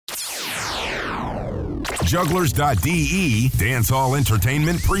JugglerZ.de, Dancehall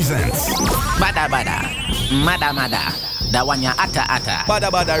Entertainment presents Badda Badda, Mada Mada, that one ya atta atta.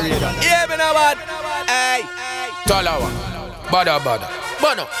 Badda Badda radio. Yeah, me no bad. Hey, Talawa, Badda Badda,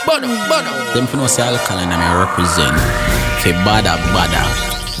 Bono. Them for no say alkaline and I represent for Badda Badda,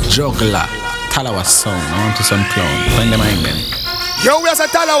 Juggler, Talawa song. I want to some clown. Find them in them. Yo, we are a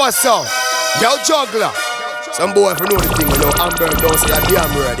Talawa song. Yo, Juggler. Some boy for know the thing, you know, Amber don't say a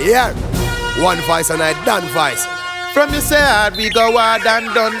damn ready. Yeah. One voice and I done voice. From you say hard, we go hard and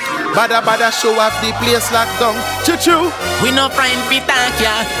done. Badda Badda show off the place locked down. Choo-choo. We no friend fi thank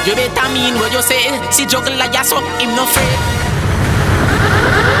ya. You better mean what you say. See Juggler ya so him no afraid.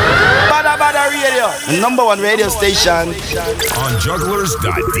 Badda Badda radio, the number one radio station on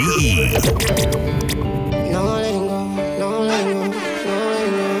JugglerZ.de. No letting go, no letting go, no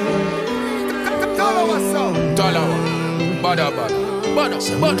letting go. Talawa, Badda Badda, Bono.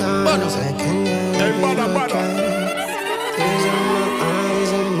 Hey, Badda Badda.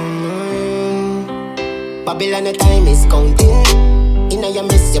 Babylon, the time is counting. Inna your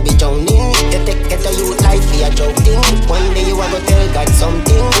mess, you be drowning. You take get a youth life for your joking. One day you a go tell God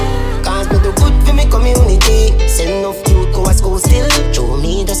something. Cause me do good for me community. Send enough youth go a school still. Show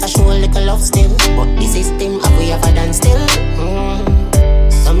me just a show a little love still. But the system have we ever done still.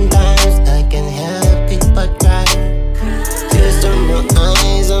 Sometimes I can help it but cry. Tears from my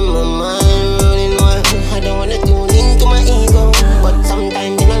eyes and my mind running wild. I don't wanna tune into my ego, but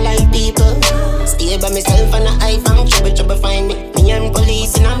sometimes I don't like people. Stay by myself and I from trouble find me. Me and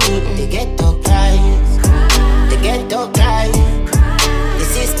police in a meet. The ghetto cry, the ghetto cry. The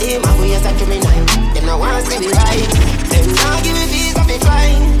system of we as a criminal. Them no want to be right. Them now give me visa for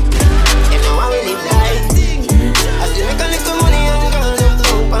fine. Them no want to live life. As they make a little money and go them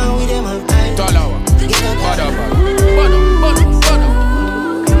dope and with them all time. Talawa, Badda Badda, Bono.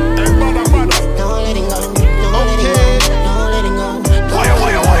 Hey, Badda Badda. No letting go, no letting go, no letting go. Wire.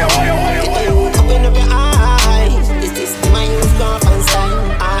 Open up your eyes. This system I use graph and style.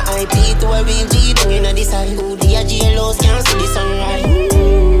 RIP to a real G down in the side. Who the Gyalis can't see the sunrise.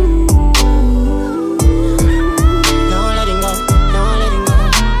 No letting go, no letting go,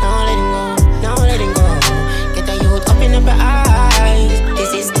 no letting go, no letting go. Get a youth open up your eyes. This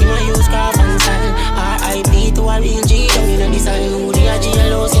system I use graph and style. RIP to a real G down in the side. Who the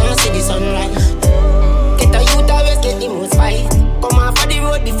Gyalis can't see the sunrise. Get a youth always get the most fight. Come off of the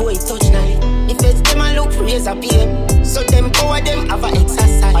road before it touch night. If it's them a look for razor PM. So them power them have a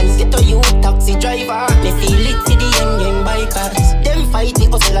exercise. And get a youth taxi driver. Me feel it for the young bikers. Them fight the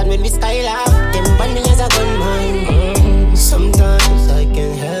hustle and when we style off. Them ban me as a gunman. Sometimes I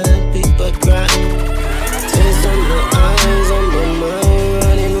can help it but cry. Tears on my eyes and my mind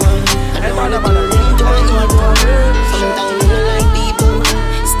running wild. I don't wanna turn into my ego. Sometimes I don't like people.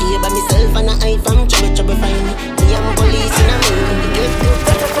 Stay by myself and I hide from trouble find me. Me and police in a mood.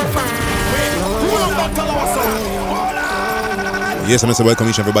 Yes, I'm welcome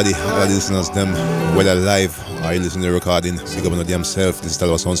each and everybody, all the listeners, them, whether live or you listen to the recording, big up on themselves. This is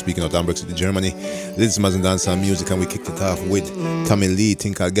Talawa Sound speaking out of Hamburg City, Germany. This is Mazin Dance and Music, and we kicked it off with Tommy Lee,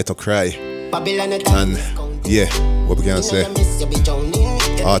 think I'll Ghetto Cry. And yeah, what we can say,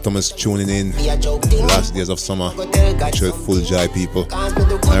 autumn is tuning in, last days of summer, which are full joy people.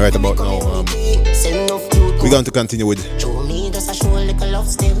 And right about now, we're going to continue with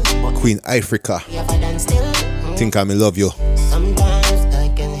Queen Ifrica, Think I May Love You.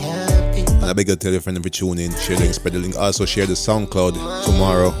 And I beg you to tell your friend if you tune in, share the link, spread the link. Also share the SoundCloud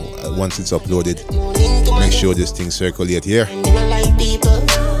tomorrow once it's uploaded. Make sure this thing circulate here.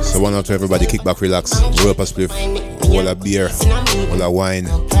 So one out to everybody, kick back, relax, roll up a spliff, roll a beer, roll a wine,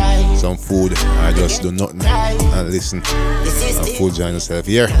 some food, or just do nothing and listen. And full join yourself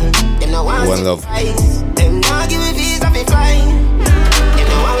here. One love.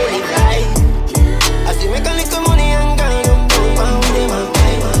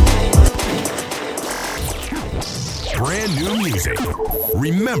 Brand new music.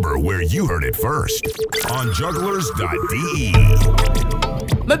 Remember where you heard it first on JugglerZ.de.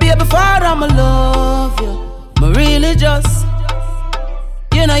 My baby father, I'ma love you. My really just,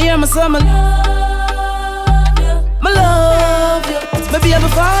 you know, hear me say, my love you. My love you. My baby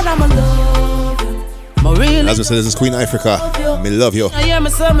father, I'ma love you. My really. As we said, this is Queen Ifrica. Me love you. You hear me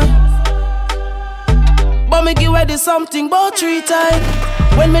say, but me give ready something about 3 times.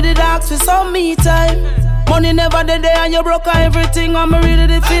 When me did ask for some me time. Money never the day and you broke everything. I'm really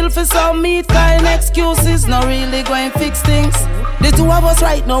the feel for some meat kind excuses. Not really going fix things. The two of us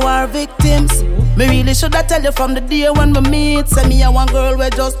right now are victims. Me really shoulda tell you from the day when we meet. Say me a one girl we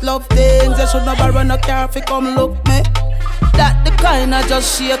just love things. You shoulda borrow no car fi come look me. That the kinda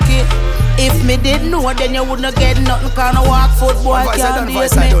just shake it. If me didn't know, then you wouldn't get nothing. Kinda walk foot, boy, can't date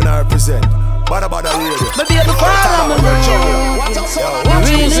me. I don't represent. Badda radio. Me be the father, me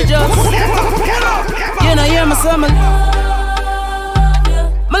really just. You know, hear me say me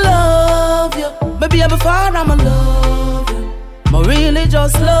love you. Me be the father, me love you. Me really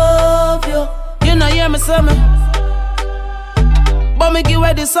just love you. You know, hear me say me. But me give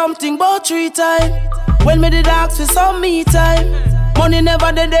away this something about 3 times. When me did ask for some me time. Money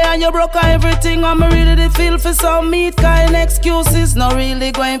never did there and you broke everything. And me really did feel for some meat. Kind excuses, not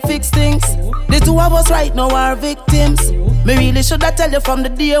really going fix things. The two of us right now are victims. Me really should have tell you from the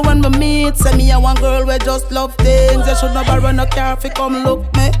day when we meet. Say me and one girl we just love things. You should never run a car if you come look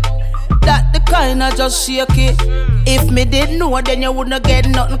me. That the kinda just shake it. If me didn't know, then you wouldn't get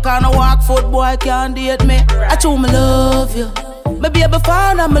nothing. Kinda walk foot, boy, can't date me. I told me love you. Me baby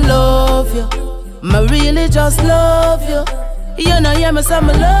father, me love you. Me really just love you. You know, hear me say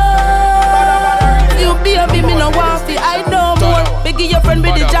me love you, baby, me no want fi I know more. Biggie your friend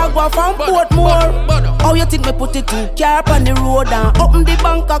with the Jaguar from Portmore. How you think me put it 2 car on the road and open the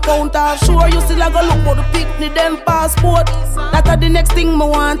bank account? I'm sure you still a go look for the picnic them passport. That are the next thing me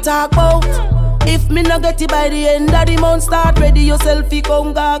want talk about. If me no get it by the end of the month, start ready yourself, you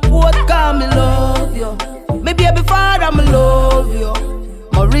come back quote. Cause me love you. Me baby father, me love you.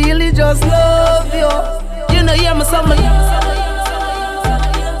 Me really just love you. You know, hear me say me love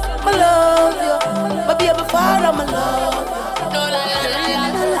you. Me baby father, me love you. No la la la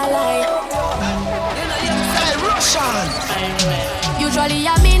la la la. You know, hear me say Vershon. Usually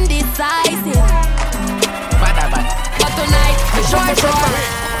I'm indecisive, but tonight I'm sure.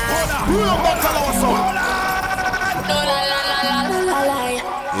 No la la la la la la.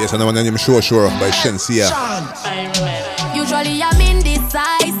 Yes, and the one named Sure by Shenseea. Usually I'm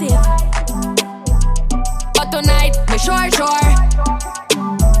indecisive, but tonight I'm sure.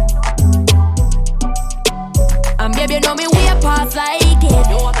 And baby, you know me way past like it.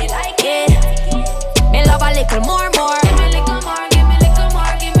 You want me like it? Me love a little more. Give me little more, give me little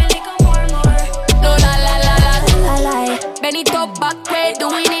more, give me little more. No la la la la la la. Bend it up back way,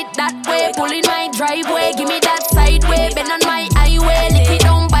 doing it that way. Pulling my driveway, give me that side way. Bend on my highway, lick it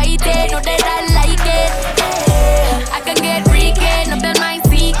down, bite it. Know that I like it. I can get freaking, no tell my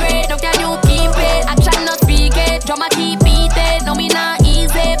secret. No can you keep it? Action not speak it. Drama keep beat it. No me not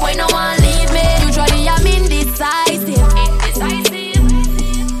easy, boy no one leave me. Usually I'm indecisive,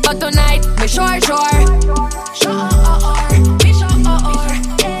 but tonight me sure.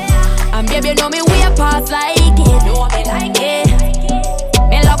 And baby you know me way past like it. You want me like it?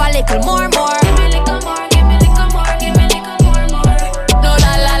 Me love a little more. Give me little more, give me little more, give me little more. No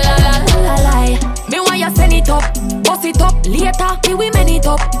la la la la la la. Me want you send it up, bust it up. Later me we man it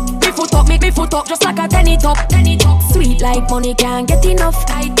up. Me foot up just like a tenny top. Sweet like money can't get enough.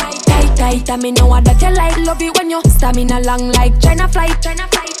 Tight. And me know that you like. Love it when you stamina long like China flight.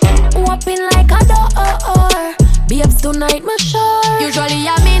 Open like a door. Babes tonight me sure. Usually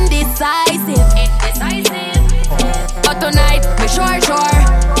I'm indecisive, but tonight me sure.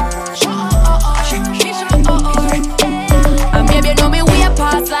 And baby you know me way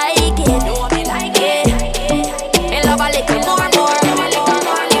past like it. You want me like it? Me love a little more.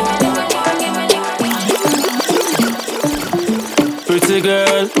 Pretty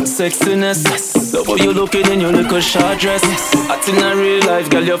girl, sexiness. Love how you looking in your little short dress. Hot in a real life,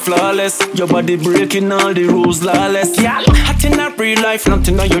 girl, you're flawless. Your body breaking all the rules, lawless. Yeah, hot in a real life,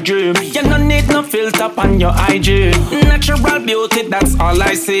 nothing on your dream. You don't need no filter on your IG. Natural beauty, that's all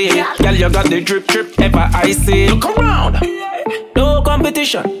I see. Girl, you got the drip, ever I see. Look around, no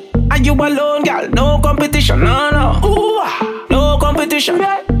competition. Are you alone, girl? No competition, no. Ooh, no competition,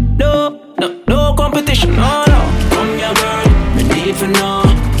 no competition, no. Come here, girl. If you know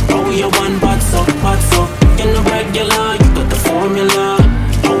how you want bats up. You're not regular, you got the formula.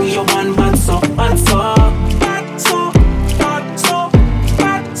 How you want bats up.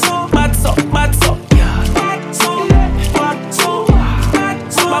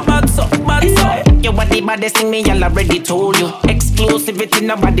 You what the baddest thing me all already told you. Exclusivity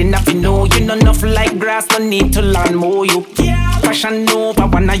nobody nothing know. You know enough like grass, no need to learn more you. Fashion Nova,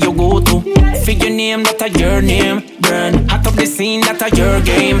 wanna you go to. Figure name, that a your name. Burn, hot up the scene, that a your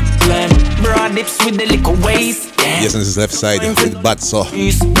game. Blend, broad lips with the little waist. Yes, and this is Leftside with Badda.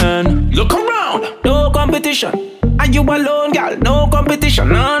 Look around, no competition. Are you alone, girl? No competition,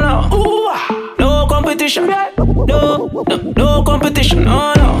 no. Ooh, no competition, no competition,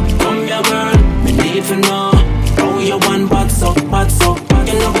 no. Come here, girl, me need to know how you want Badda.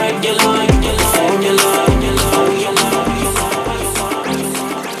 You're not regular, formula.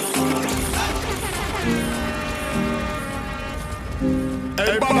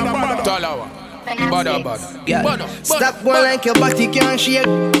 Talawa. Badda. Yeah. Stop going like your body can't shake.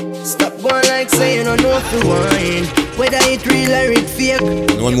 Stop going like say you don't know if you wine. Whether it real or it fake.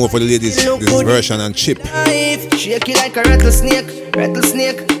 And one more for the ladies. This is Vershon and Chip. Shake it like a rattlesnake.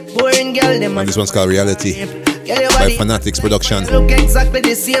 Boring girl, them. And this one's called Reality by Fanatics Production. Look exactly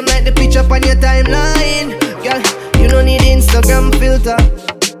the same like the picture on your timeline. Girl, you don't need Instagram filter.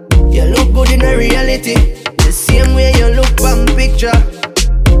 You look good in a reality. The same way you look on picture.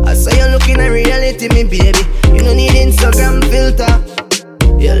 I saw you look in a reality, me baby. You don't need Instagram filter.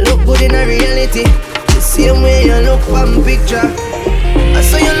 You look good in a reality. The same way you look on picture. I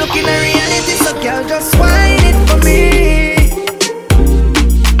saw you look in a reality, so girl, just whine it for me.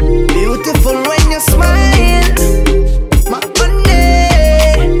 Beautiful when you smile, my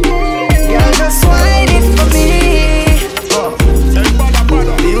honey. Girl, just whine it for me.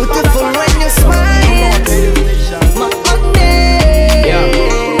 Beautiful when you smile, my honey. Yeah.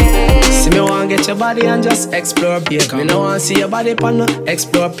 See me want get your body and just explore pace. Me no want see your body pan no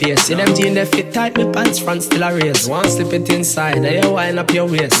explore pace. See them jeans they fit tight, me pants front still a race. Want slip it inside, then you wind up your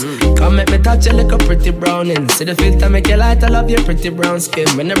waist. Come make me touch your little pretty browning. See the filter make you light, I love your pretty brown skin.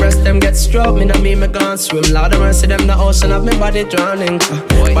 When the breast them get stroked, me no mean me gon' swim. Lord of mercy, them the ocean of me body drowning.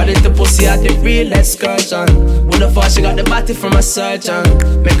 Body to pussy at the real excursion. Who the fuck she got the body from a surgeon?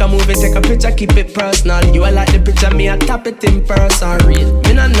 Make a movie, take a picture, keep it personal. You a like the picture, me I tap it in person. Real.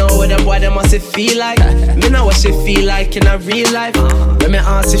 Me no know what them boy them must feel like. Me know what she feel like in a real life. When me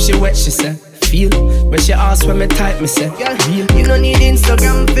ask if she wet, she said feel. When she ask when me type, me say real. You don't need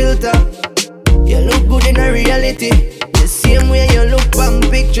Instagram filter. You look good in a reality. The same way you look on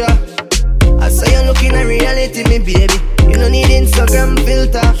picture. I saw you look in a reality, me baby. You don't need Instagram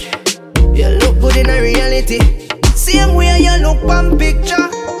filter. You look good in a reality. Same way you look on picture.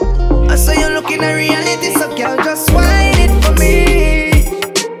 I saw you look in a reality, so girl, just whine it for me.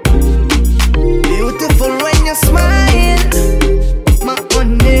 Beautiful when you smile, my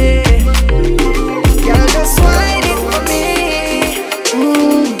honey. Girl, just whine it for me.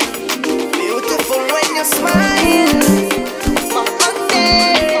 Beautiful when you smile, my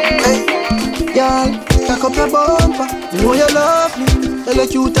honey. Hey, girl, cock up your bumper. You know you love me. You look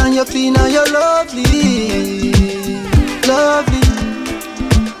cute and you clean and you lovely. Lovely.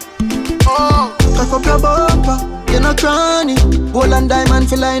 Oh, cock up your bumper. You're not cranny. Gold and diamond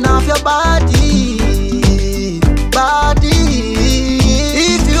feel line off your body.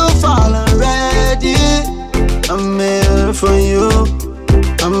 If you fall already, I'm here for you.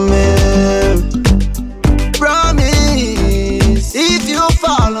 I'm here. Promise. If you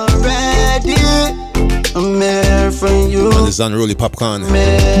fall already, I'm here for you. And this is unruly Popcaan.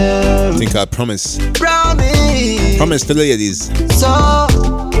 I think I promise. Promise to the ladies. So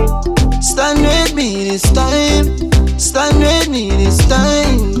stand with me this time. Stand with me this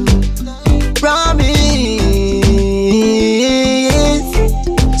time. Promise.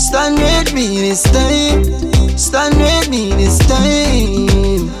 Stand with me this time. Stand with me this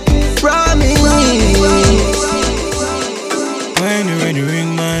time. Promise. When you ready,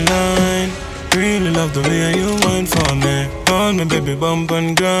 ring my line. Really love the way you whine for me. On me, baby, bump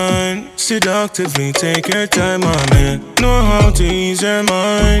and grind. Seductively take your time on me. Know how to ease your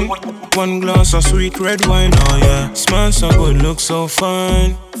mind. One glass of sweet red wine, oh yeah. Smell so good, look so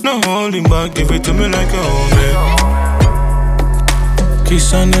fine. No holding back, give it to me like a homie.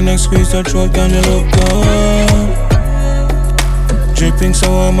 Kiss on the neck, squeeze that throat, can you look good? Dripping so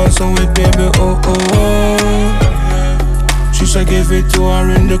warm and so wet, baby, oh oh oh. She said give it to her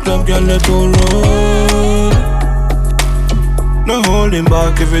in the club, girl, let her roll. No holding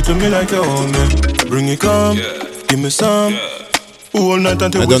back, give it to me like a homie. Bring it come, give me some. All night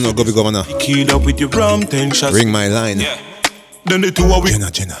until I don't know, Govana. Keyed up with your rum, 10 shots. Ring my line. Then the two are we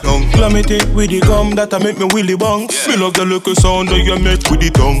Jenna. Clamity with the gum that I make me willy bong. Me love the little sound that you make with the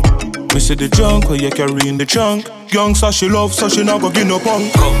tongue. Me see the junk where you carry in the trunk. Young so she love, so she never give no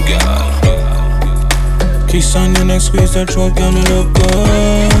punk. Come girl. Kiss on the neck, squeeze that throat, girl, you look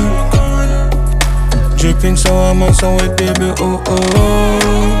good. Dripping so warm and so wet, baby, oh oh.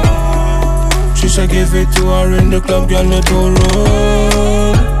 She said give it to her in the club, girl, let her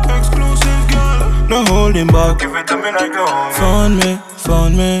roll. Exclusive, girl. No holding back, give it to me like a homie.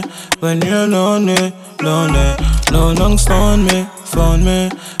 Phone me, when you're lonely. No long stone me, phone me,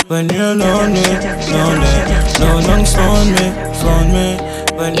 when you're lonely. No long stone me, phone me,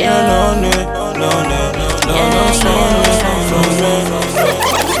 when you're lonely. No long stone me, phone me.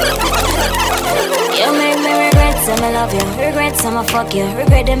 You make me regret say me love you. Regrets, I'ma fuck you.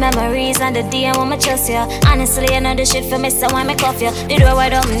 Regret the memories and the day when I trust you. Honestly, I know the shit for me, so why me cuff you? The door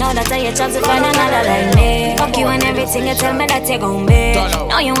wide open, know that I your chance to find another like me. Fuck you and everything, you tell me that you gon' be.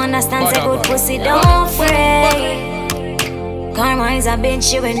 Now you understand, say good pussy, don't fret. Karma is a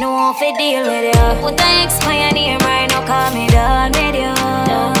bitch, you ain't know how to deal with you. Put the X by your name right now, call me done with you.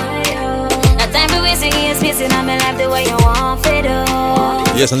 No time for wasting your space in my life the way you want to do.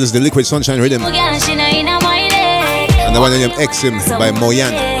 Yes, and this is the Liquid Sunshine rhythm. And the one named Exim by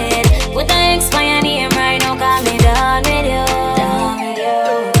Moyann. Put the X by your name right now, call me done with you.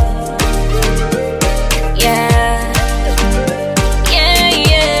 Yeah.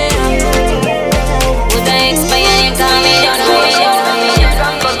 Put the X by your name, call me done with you.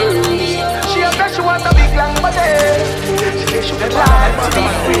 She a bitch, she want a big long body. She would like to be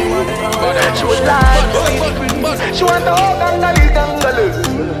free. She would like to be free. She want the whole gangali.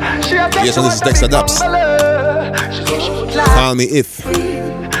 Yes, and this is Dexta Daps. Call me if.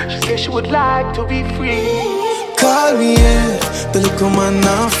 She said she would like to be free. Call me if the little man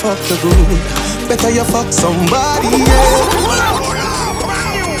now fuck the good. Better you fuck somebody, yeah.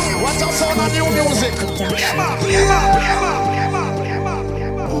 What's up, sound of new music?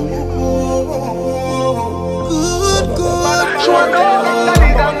 She want the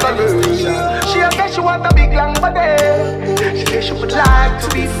gangali. She a bitch, she want a big long body. She said she would like to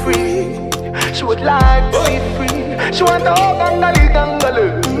be free. She would like to be free. She want the whole gangali.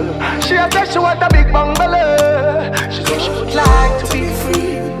 She a bitch, she want a big bungalow. She said she would like to be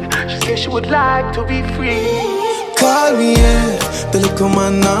free. She said she would like to be free. Call me if the little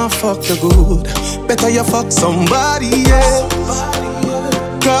man now fuck the good. Better you fuck somebody, yeah.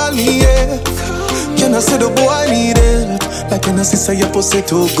 Call me if can I say the boy need help? Like when I say your pussy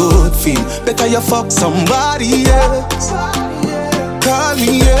too good feel. Better you fuck somebody else. Call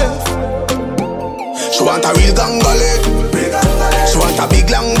me if she want a real gangali. She want a big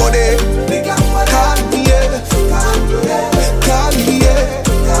long body. Call me if call me if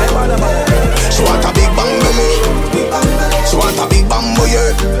she want a big bungalow. She want a big bamboo,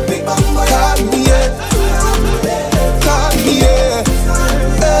 yeah. Call me if call me if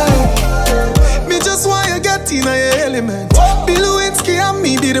me just want you get in your element. Bill Lewinsky and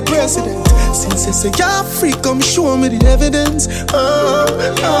me be the president. Since you say you're free, come show me the evidence.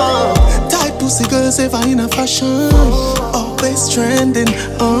 Tight pussy girls ever in a fashion. Always trending.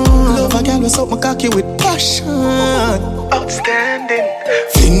 Love a girl with something cocky with passion. Outstanding.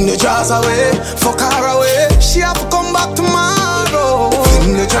 Fling the jars away, fuck her away. She have to come back tomorrow.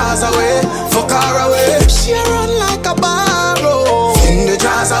 Fling the jars away, fuck her away. She run like a barrow. Fling the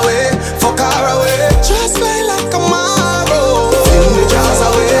jars away, fuck her away. Just play like a marrow. Fling the jars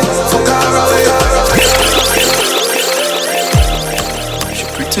away, fuck her away. She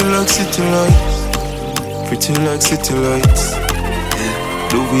pretty like city lights. Pretty like city lights.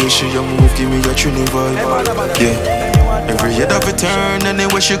 The way she a move give me a Trini vibe. Yeah. Every head of a turn,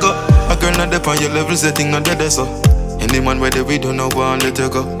 anywhere she go. A girl not dep on your level, setting not dead so. Any man where they we don't know want let her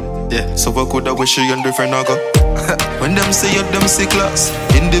go. Yeah, so I coulda wish she and different I go. When them say you them see class,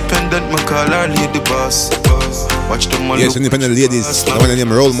 independent, my call her lady boss. Watch them all. Yes, independent ladies. The one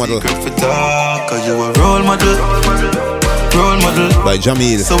named Role Model. Cause you a role model. Role model by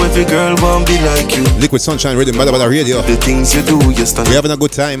Jahmiel. So every girl won't be like you. Liquid Sunshine rhythm, Badda radio. The things you do, you stand. We having a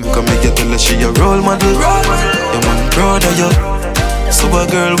good time. Come here, you tell her she a role model. Your man proud of you. So a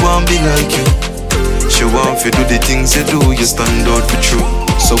girl won't be like you. She want to do the things you do, you stand out for true.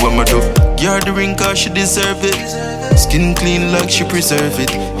 So what I do? Give her the ring cause she deserve it. Skin clean like she preserve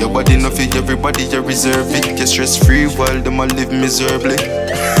it. Your body not fit everybody, you reserve it. Get stress free while them a live miserably.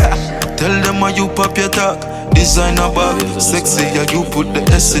 Tell them how you pop your talk. Designer bag, sexy, yeah, you put the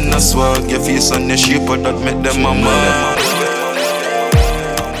S in the swag. Your face and your shape, that make them a man.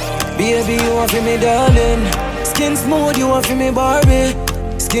 Baby, you want for me, darling. Skin smooth, you want for me, Barbie.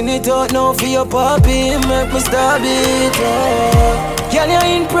 Skin it out now for your puppy. Make me stab it, girl, you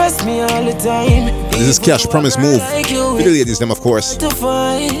impress me all the time. This is Kash, Promise Move. For the ladies, them, of course.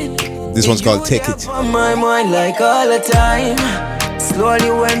 This one's called Take It. On my mind like all the time. Slowly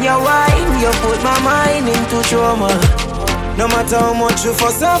when you whine, you put my mind into trauma. No matter how much you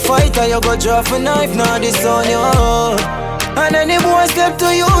fuss and fight, or you go drop a knife, now this on you. And any boy step to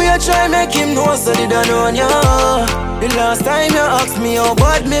you, you try make him know so they don't know you. The last time you asked me how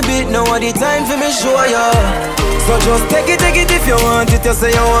bad me beat, now the time for me show you. So just take it if you want it, you say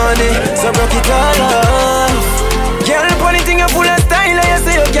you want it. So broke it all off. Girl, funny thing you full of style, and you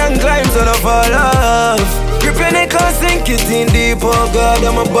say you can climb, so don't fall off. Prepare Gripping it, can't sink it in deep. Oh God,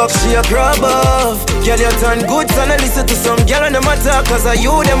 I'm a box, she a grab off. Girl, you turn good, son, I listen to some girl and them attack. Cause I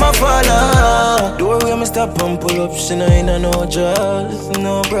you, them a follow. Don't worry, I'ma stop and pull up. She ain't no drugs,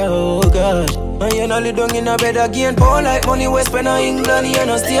 no bro, God. And you not live down in a bed again. Pound like money, we spend in England, you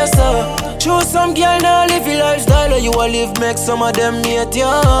no stay so. Choose some girl now live your lifestyle. You a live, make some of them hate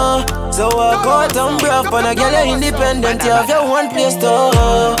you. So walk out and breath. And a girl you independent, you have your one place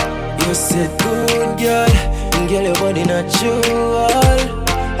to. You said good girl, and girl your body natural.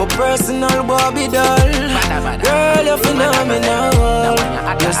 My personal Barbie doll. Girl you're phenomenal.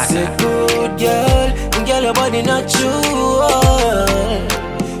 You said good girl, and girl your body natural.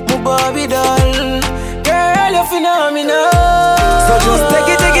 Barbie doll, girl, you're phenomenal. So just take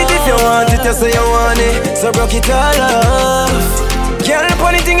it if you want it, you say you want it. So broke it all off. Girl,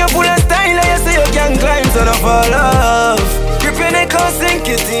 funny thing you full of style, you say you can climb, so don't fall off. Gripping it, can't sink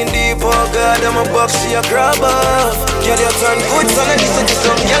it in deep. Oh God, I'm a box, she a grab off. Girl, you turn good, so I listen to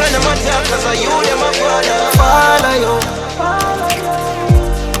some girl and them attack. Cause I you, them a follow.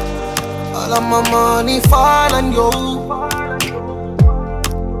 All of my money fall on you.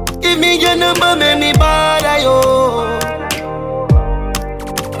 Give me your number, make me bother you.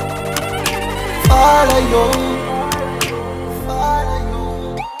 Follow you.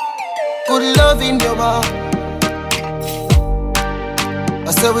 Good love in your bar.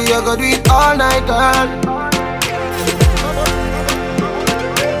 I said we are gonna do it all night, girl.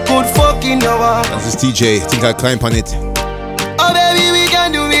 Good fuck in your bar. This is Teejay, think I'll climb on it. Oh baby, we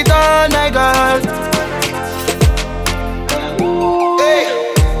can do it all night, girl.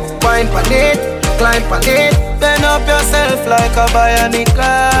 Wine pan it, climb pan it. Bend up yourself like a bionic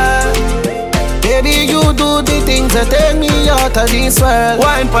girl. Baby, you do the things that take me out of this world.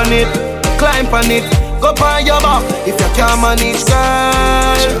 Wine pan it, climb pan it. Go on your back if you can't manage,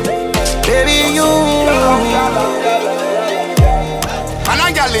 girl. Baby, you. And a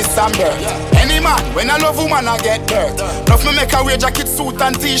Gyalis and birth. Any man, when I love woman, I get dirt. Love me make a wear jacket, suit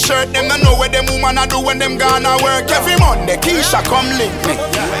and t-shirt. Them don't know what them woman I do when them gonna work. Every Monday, Keisha come link me.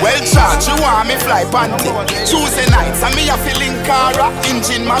 Well charged, she want me fly panty. Tuesday nights, and me a feeling Cara.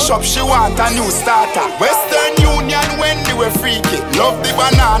 Engine mash up, she want a new starter. Western Union, Wendy we freaky. Love the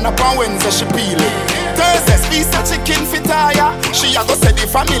banana, on Wednesday she peel it. Thursdays, piece of chicken fit tire. She a go say the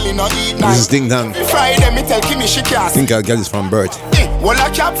family no eat night. This is Ding Dong. Friday, me tell Kimmy she can't. Think I'll get this from birth. Well, I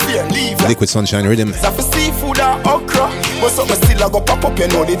cap fear, leave. Liquid Sunshine Rhythm. That for seafood and okra. But something still a go pop up, you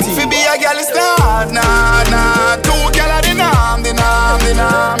know the thing. Fi be a girl is nah. Two girl a the nam.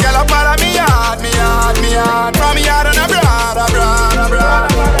 Girl a part of me yard. From me yard and a brother.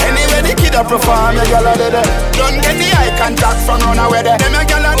 Anyway, the kid a perform, a girl a there. Don't get the eye contact from run away there. Them a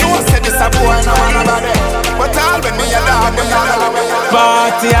girl a know, say this a boy no one about there. But all when me a dog, me a dog.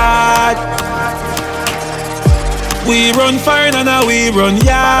 Party hard. We run fire and now we run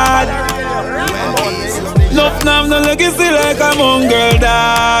yard. Nuff nav no legacy like a mongrel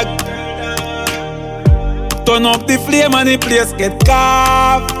dog. Turn up the flame and the place get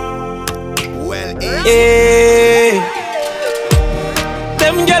carved. Hey.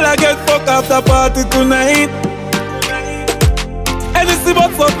 Them gyal get fuck after party tonight. Anything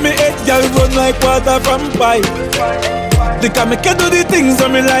but fuck me head, gyal run like water from pipe. They can make you do the things that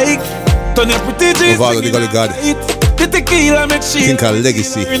me like. Turn your pretty G's Mavado, the God. the tequila make she think a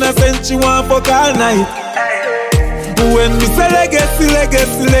legacy. In a sense she want fuck all night. When me say legacy,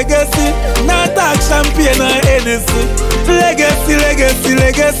 not talk champagne or anything. Legacy.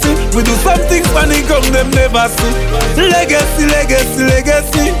 We do something funny come them never see.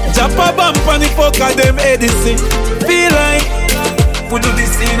 Legacy. Jump a bump and the fucker them Edison. Feel like we do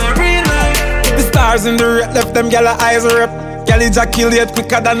this in a real life. The stars in the red left them gyal eyes rip. Gyal ejaculate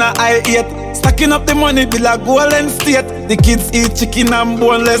quicker than a I eat. Stacking up the money be like Golden State. The kids eat chicken and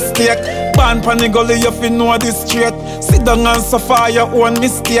boneless steak. Ban pan the gully you fi know this straight. Sit down and suffer your own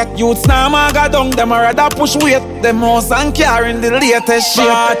mistake. Youths now maga down, them a rather push weight. Them house and carrying the latest shit.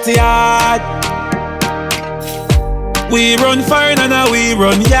 Party hard. We run fire and now we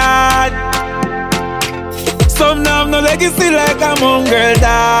run yard. Some now have no legacy like a mongrel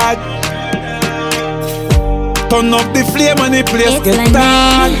dog. Turn up the flame and the place it's get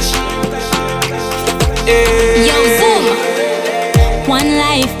touched. Hey. Yo, Zoom. One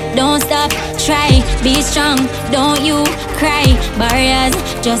life, don't stop, try, be strong, don't you cry. Barriers,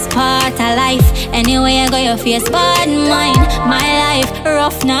 just part of life. Anyway, I got your face, bad mind. My life,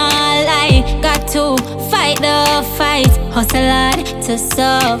 rough, not lie. Got to fight the fight. Hustle hard to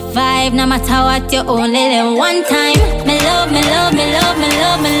survive. No matter what, you only live one time. Me love my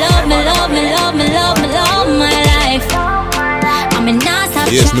life. I'm in not stop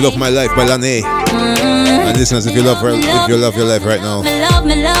Yes, Me Love My Life by Lanaé. And listeners, if you love your life right now. Me love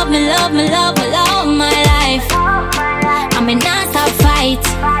my life. I'm in a fight.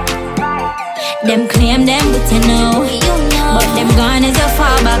 Them claim them but you know. But them gone is a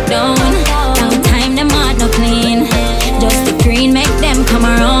far back down. Long time them heart no clean. Just the green make them come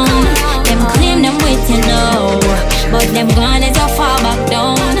around. Them claim them with you know. But them gone is a far back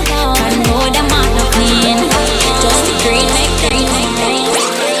down. I know them heart no clean. Just the green make them.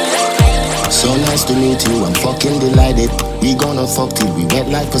 So nice to meet you, I'm fucking delighted. We gonna fuck till we wet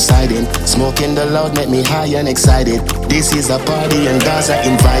like Poseidon. Smoking the loud make me high and excited. This is a party and Gaza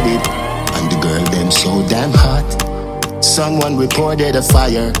invited. And the girl them so damn hot. Someone reported a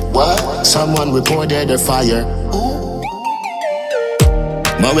fire. What? Someone reported a fire.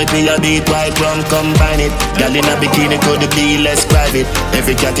 My with me a beat, white rum, combine it. Girl in a bikini could be less private.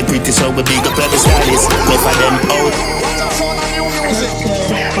 Every cat is pretty so we big up every stylist. Go for them out.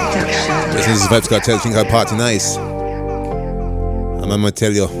 This is Vybz Kartel, think I party nice. I'm gonna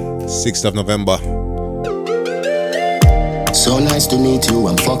tell you, 6th of November. So nice to meet you,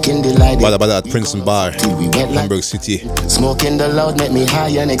 I'm fucking delighted. Badda at Princeton Bar, Hamburg City. Smoking the loud make me high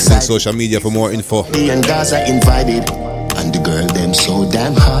and excited. Social media for more info. And Gaza invited. And the girl them so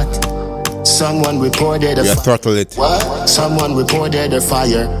damn hot. Someone reported a fire. Throttle it. What? Someone reported a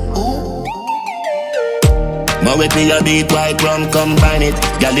fire. My with me a beat, white rum, combine it.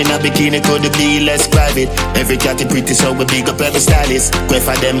 Girl in a bikini could be less private. Every cat is pretty so we big up every stylist. Go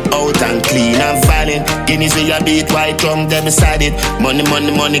for them out and clean and violent. Guineas with a beat, white rum, them beside it. Money,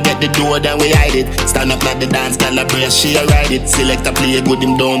 get the door, then we hide it. Stand up like the dance, girl a brace, she a ride it. Select a play good,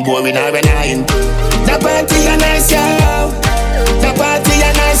 him don't boring or an iron. The party a nice, yo. The party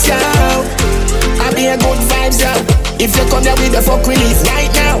a nice, yo. I be a good vibes, yo. If you come here with the fuck relief right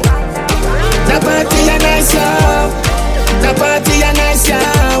now. The party a nice, yo. The party a nice, yo.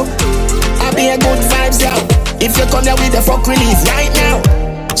 I be a good vibes, yo. If you come here with the fuck relief right now.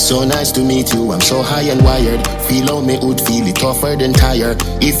 So nice to meet you, I'm so high and wired. Feel how me would feel it tougher than tired.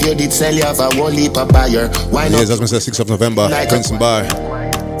 If you did sell, you have a whole heap of buyer. Why not? Yes, that's Mr. 6th of November, like Princeton Bar.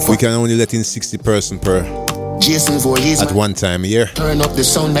 We can only let in 60 person per Jason Voorhees at one time a year. Turn up the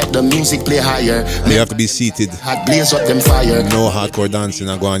sound, make the music play higher. And you have to be seated. Hot blaze up them fire. No hardcore dancing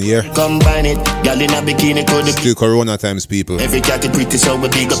and go on here. Combine it, girl in a bikini could still Corona times, people. Every cat is pretty so we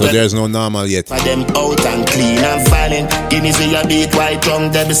big up. So there's no normal yet. For them out and clean and violent. Guineas with a beat, white tongue,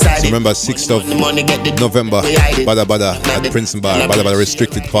 them beside so remember 6th of November, Badda at Princeton Bar, Badda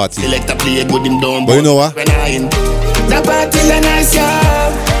restricted party. Select a play good him down. But you know what? The party a nice, yo.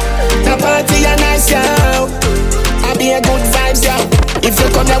 The party a nice, yo. I be a good vibes, yo. If you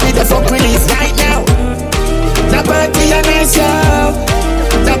come here with the fuck relief right now. The party a nice, yo.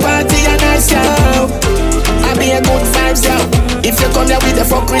 The party a nice, yo. I be a good vibes, yo. If you come here with the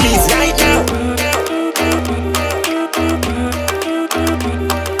fuck relief right now.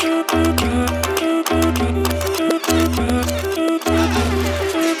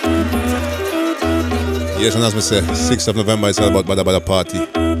 Yes, and as we say, 6th of November is all about Badda party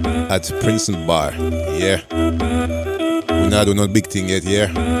at Princeton Bar. Yeah. We not do no big thing yet, yeah.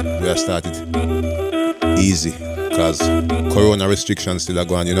 We have started easy because Corona restrictions still are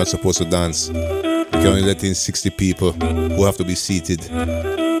going. You're not supposed to dance. You can only let in 60 people who have to be seated.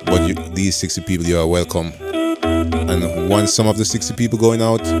 But these 60 people, you are welcome. And once some of the 60 people going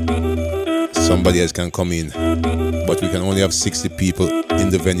out, somebody else can come in. But we can only have 60 people in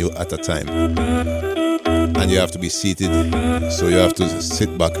the venue at a time. And you have to be seated, so you have to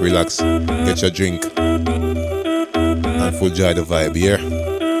sit back, relax, get your drink, and full enjoy the vibe here.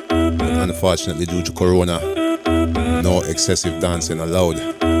 But unfortunately, due to Corona, no excessive dancing allowed.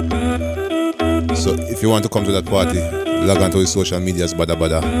 So if you want to come to that party, log on to the social medias, Badda,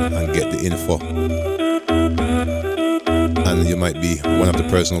 and get the info. And you might be one of the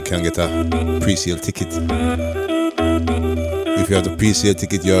person who can get a pre-sale ticket. If you have the pre-sale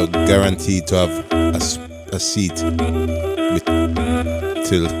ticket, you're guaranteed to have a seat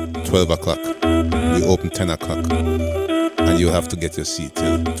till 12 o'clock. We open 10 o'clock and you have to get your seat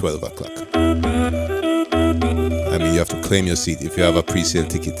till 12 o'clock. I mean, you have to claim your seat if you have a pre-sale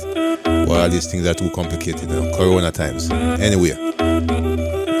ticket. Well, all these things are too complicated now. Corona times. Anyway,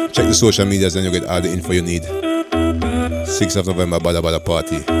 check the social medias and you get all the info you need. 6th of November, Badda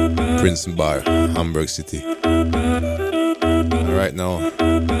party, Princeton Bar, Hamburg City. And right now,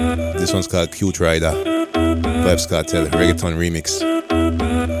 this one's called Cute Rider, Vybz Kartel, Reggaeton remix.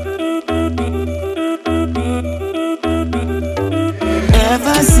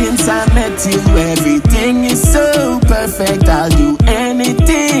 Ever since I met you, everything is so perfect. I'll do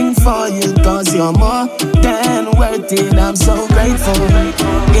anything for you, cause you're more than worth it. I'm so grateful grateful.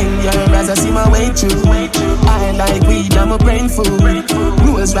 In your eyes I see my way through. I like weed, I'm a brain food.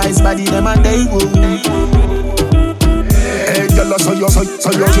 Rules rise body, them a day woo. Hey, girl, so you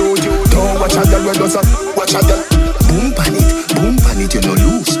cute. Don't watch a girl, does that? Watch a girl. Boom pan it, you no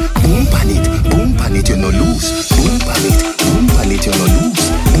lose. Boom pan it, you no lose. Boom pan it, you no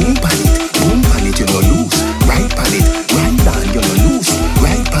lose. Boom pan it, you no lose. Right pan it, right down, you no lose.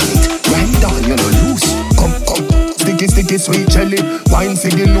 Right pan it, right down, you no lose. Come, sticky, sweet jelly. Wine for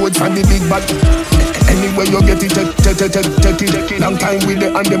the load from the big bag. Anyway you get it, take it. Long time with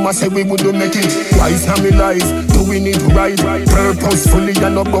it and them a say we wouldn't make it. Wise na me life, doing it right. Purposefully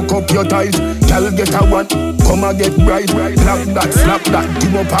and not buck up your ties. Girl get a one, come and get right. Slap that,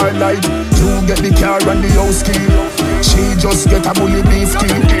 give up our light. You get the car and the house key. She just get a bully beef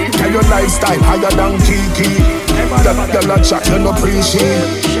key. Tell your lifestyle higher than Kiki. Girl a chat, you no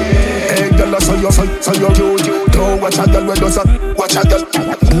appreciate. Hey girl, so you cute. Don't watch a girl, where does that? Watch a girl.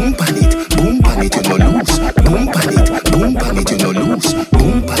 Boom pan it, you no lose. Boom pan it, you no lose.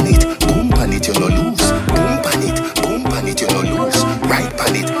 Boom pan it, you no lose. Boom pan it, you no lose. Right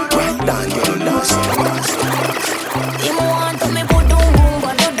pan it, right down, you no lose. Him want to me budum boom,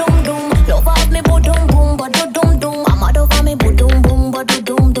 badum dum. Love off me budum boom, badum dum. I'm mad over me budum boom,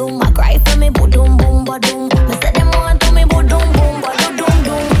 badum dum. I cry for me budum boom, badum. Me say them want to me budum boom, badum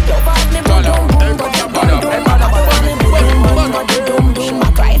dum. Love off me budum boom, badum dum. I'm mad over me budum boom, badum dum. I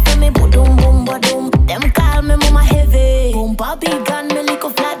cry for me budum boom, badum. Them call me mama heavy. Boom, papi gun me like a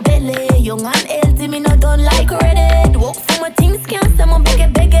flat belly. Young and healthy, me not done like Reddit. Walk for my things, can't say my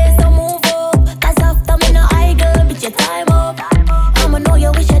beg, so move up. Cause after me no idle, bitch your time up. I'ma know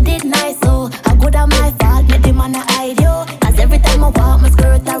you wish I did nice, so I good at my fault, make the man a hide you. Cause every time I walk, my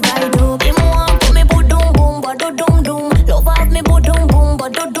skirt I ride up. Him want to me budum boom, badum dum. Love off me budum boom,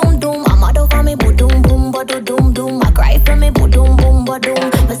 badum dum. I'm mad over me budum boom, badum dum. I cry for me budum boom,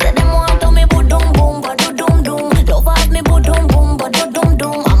 badum. Me say them want to me budum boom, badum dum. Love off me budum boom, badum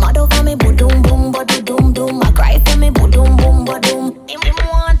dum. I'm mad over me budum boom, badum dum. I cry for me budum boom, badum. Him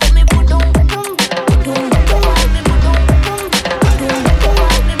want to me budum budum budum. Love off me budum budum budum. Love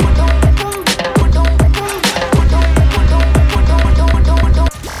off me budum budum budum.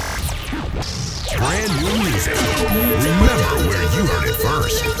 Brand new music. Remember where you heard it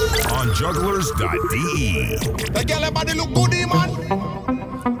first. On jugglers.de. The girl everybody look good, man.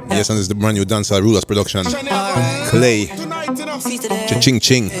 Yes, and this is the brand new DancehallRulerz production. Claye,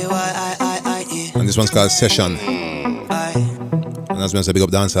 Ching. And this one's called Session. And that's when I say big up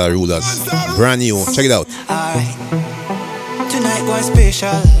DancehallRulerz. Brand new, check it out. Alright. Tonight was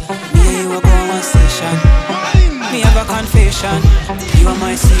special. Me and you are going on session. Me have a confession. You are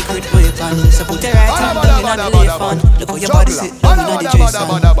my secret weapon. So put your right hand down in the left hand. Look how your body sit down in the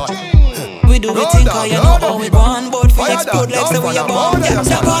Jason. We do we think how you know how we born. But we explode like so we are born.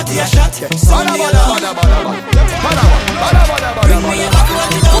 The party a shot, Sunday alarm. Bring me a back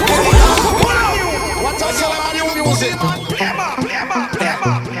when you don't carry on. What else you like new music?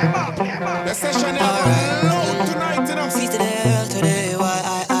 The session is alright tonight, you know. See today, why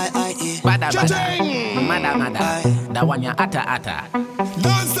Mada. That one ya ata.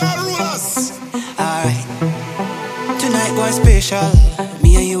 DancehallRulerz. Alright. Tonight was special.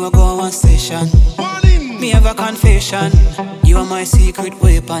 Me and you are going on session. Me have a confession. You are my secret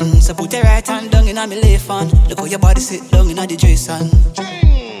weapon. So put your right hand down in a me left hand. Look how your body sit down in a the Jason.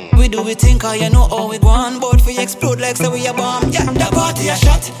 We do we think how you know how we go on. But we explode like so we a bomb. Yeah, the party a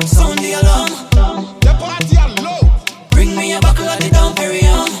shot, Sunday alarm. The party a low. Bring me a buckle of the Dom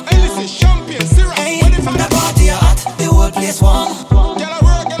Perignon. Hey, listen, champagne, syrup. Hey, the party a hot, the whole place warm. Girl a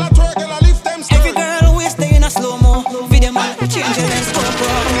work, girl a twerk, girl a lift them skirt. Every girl always stay in a slow-mo. Video man, change your lens, go pro.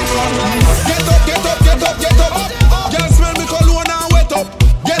 Get up. Girl smell me cologne and wet up.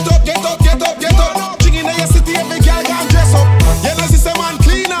 Get up. Ching in the city, every girl can dress up. You know, sister man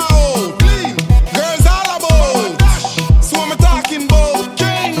clean out. Clean. Girls all about. So I'm talking about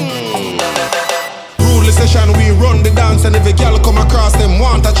King. Rule session, we run the dance. And if a girl come across them,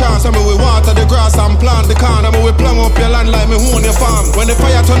 want a chance. And we water the grass and plant the corn. And we plumb up your land like me own your farm. When the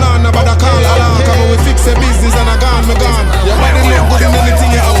fire turn on, nobody call alarm. Come we fix the business and I gone, me gone. Your body look good in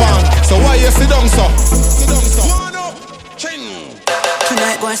anything you have on. So why you sit down, so?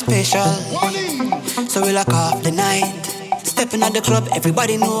 Tonight was special. So we lock off the night. Stepping at the club,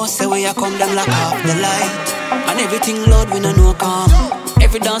 everybody knows. So we a come, them lock off the light. And everything loud, we no know calm.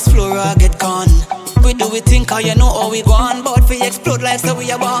 Every dance floor I get gone. We do we think how you know how we go on. But we explode like so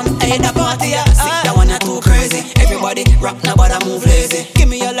we a bomb. Hey, the party, yeah. Sick, that one a too crazy. Everybody rock, nobody move lazy. Give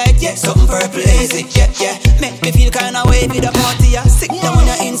me your light, yeah, something purple lazy. Yeah, make me feel kinda wavy. The party, yeah. Sick, that one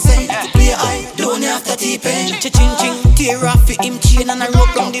a insane. Play high, don't have to T-pain. Ching, Tear off for him chain and I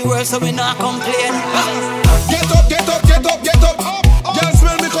rope down the world so we not complain. Get up, get up, get up, get up. Girl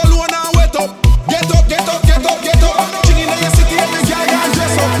smell me cologne and wet up. Get up, get up, get up, get up. Ching in your city and the girl and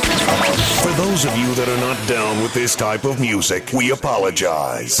dress up. For those of you that are not down with this type of music, we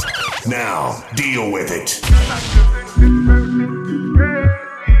apologize. Now, deal with it.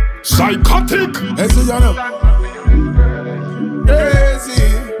 Psychotic. Crazy.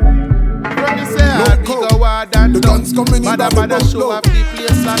 Loco. The guns coming in. Badda show up the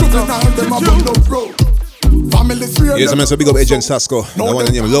place like them a bun up bro. Families fear. Yes, I'm big up Agent Sasco. The one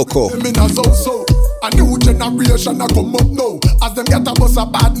named Loco. A new generation a come up now. As them get a bus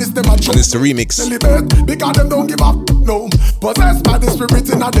of badness, them a jump. And it's the remix. Celebrate because them don't give up. No, possessed by the spirit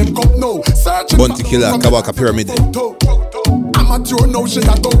in a them cup now. Searching Bounty Killer, Kabaka Pyramid. Amateur now she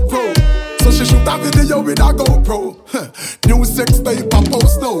a dope pro. So she shoot a video with a GoPro. New sex tape a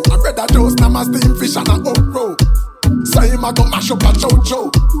post now. I read a dose now my steam fish and a okro. Say him a go mash up a chocho.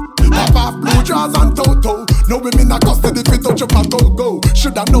 Pop off blue jaws and toto. No women a custody fit touch up a go-go.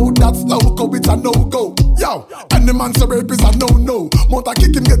 Shoulda know that's Loco, it's a no-go. Yo, any man so rape is a no-no. Monta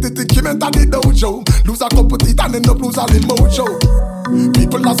kick him, get it, think him enter the dojo. Lose a couple teeth and end up lose all the mojo.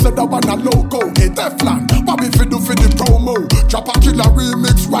 People have said that one a Loco. Hey Teflon, what we fi do for the promo? Drop a killer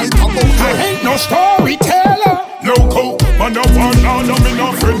remix right about now. I ain't no storyteller. Loco, man a one now, no me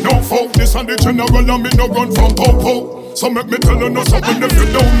no friend, no foe. This and the general and me no run from Popo. So make me tell you no something if you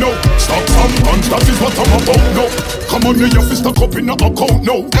don't know. Stop some punch, that is what I'm about now. Come on, your fist stuck up in a account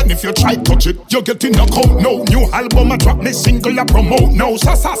now. And if you try touch it, you get in the account now. New album I drop, me single I promote now.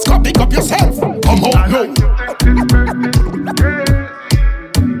 So Sasco, pick up yourself, come out now.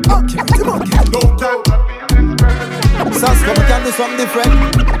 Okay, come on, Sasco, we can do something different.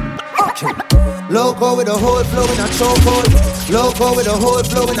 Okay. Loco with a whole flow in a chokehold. Loco with a whole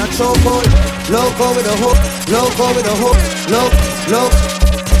flow in a chokehold. Loco with a whole, Loco with a whole,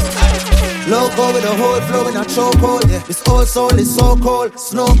 Loco with a whole flow in a chokehold. This old soul is so cold,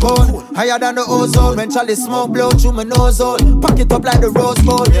 snow cone. Higher than the ozone, when Charlie smoke blow through my nose hole. Pack it up like the rose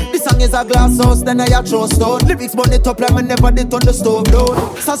bowl. This song is a glass house, then I throw stone. Lyrics burn it up like me never did on the stove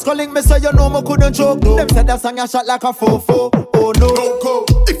down. Sasco link me so you know me couldn't joke though. Them said that song a shot like a fofo. Oh no. Loco,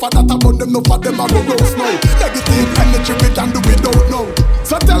 if I not about them, no for them I go roast now. Negative energy we can do we don't know.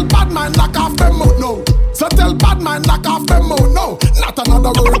 So tell bad man knock off them out now. So tell bad man knock off them out now. Not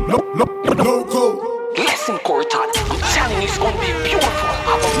another word. Loco. Listen, Kartel, I'm telling you it's gonna be beautiful. I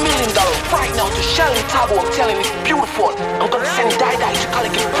have $1 million right now to shell in Tabo. I'm telling you it's beautiful. I'm gonna send DyDy to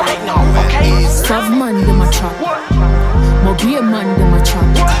collect it right now, okay? Sav man dem a trap. Mogie man dem a trap.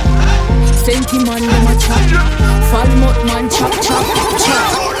 Senti man dem a trap. Falmouth man chop chop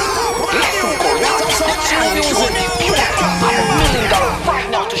chop. Listen, Kartel, I'm telling you it's gonna be beautiful. I have $1 million right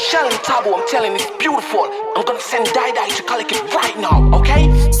now to shell in Tabo. I'm telling you it's beautiful. I'm gonna send DyDy to collect it right now, okay?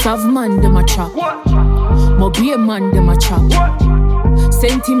 Sav man dem a trap. Mogie man dem a chop.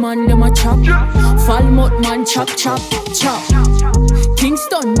 Senti man dem a chop. Falmouth man chop chop chop.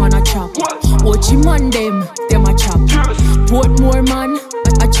 Kingston man a chop. Ochi man dem a chop. Portmore man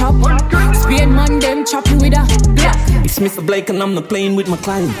a chop. Spain man dem chop with a black. It's Mr. Blake and I'm not playing with my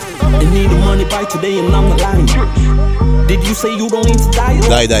client. They need the money by today and I'm not lying. Did you say you don't need to die?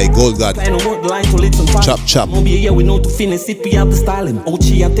 DyDy, Gold God. Chop chop. Won't be here, we know to finish it, we have the styling.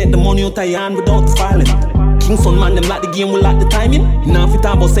 Ochi, I take the money out of your hand without the filing. Kingston man, them like the game, we like the timing. Now if it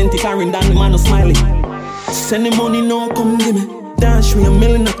about Senti carrying down, the man no smiling. Send the money now, come give me. Dash me $1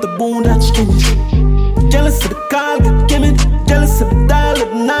 million at the bone, that's strange. Jealous of the car, get gimme. Jealous of the dial,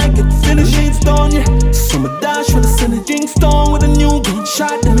 at night, get finished. It's done, yeah. So my dash with a sinner. Kingston with a new gun,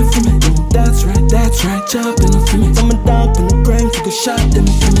 shot them for me. That's right, chopping for me. I'm a dog in the grind, take a shot them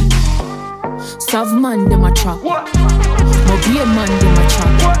for me. Sav man dem a trap. Mogie man dem a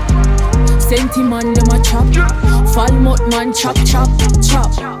trap. Senti man dem a chop. Falmouth man chop chop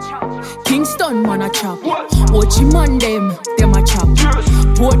chop. Kingston man a chop. Ochi man dem a chop.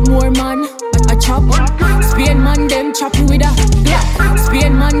 Portmore man a chop. Spain man dem chop with a black.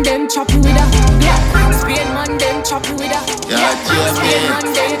 Spain man dem chop with a black. Spain man dem chop with a black. Spain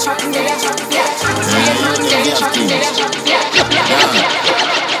man dem chop with a black. Spain man dem chop with a black.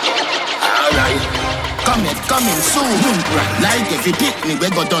 Coming soon. Like if you pick me, we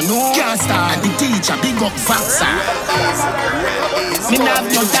go to know. Can't start. And the teacher, big up Faxa. Me not have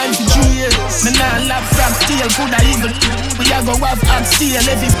no time to chill. Me not laugh from tail. Could I even? We are go have at steel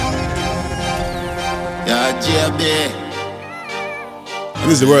if it. Yeah, JB.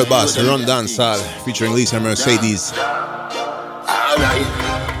 This is the world boss, Run Dancehall, featuring Lisa Mercedes. Alright.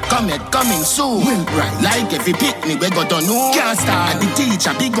 Coming soon. Right. Like if you pick me, we go to know. Can't start. And the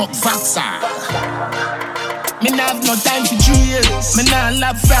teacher, big up Faxa. Me Me nah have no time for trails. Me nah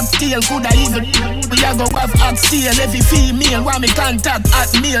love frog tail. Coulda even we a go have oxtail. Every female want me contact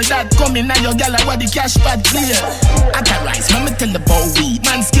at mail. That coming now your gal what the cash pad clear. Authorize, me tell the bow weed.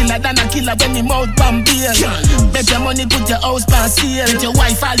 Man skiller than a killer when me mouth pan bail. Bet your money put your house pan sale. With your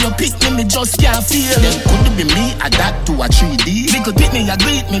wife all your pick me just can't feel. Then could it be me adapt to a 3D? Little pick me a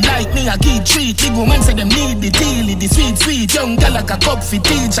greet me like me a key treat. Big woman say them need the deal, the sweet. Young gal like a cup for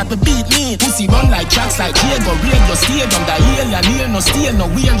teach up a beat me. Pussy run like tracks like Diego. Radio stay on the alien here no stay no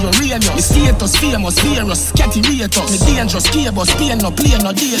wheel your real. Me status famous virus catty rate us. Me dangerous care but Spain no play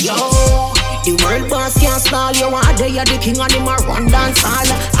no danger. The world boss can't stall you. Are they the king and him a run dance all?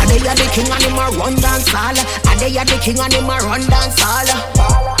 Are they the king and him a run dance all? Are they the king and him a run dance all?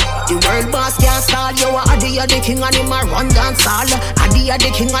 The world boss can't stall you. Are they the king and him a run dance all? Are they the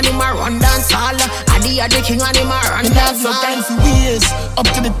king and him a run dance all? Are they the king and him a run dance all? No time for ways. Up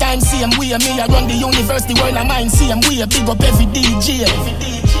to the time same way. Me I run the universe, the world of mine same way. Big up every DJ.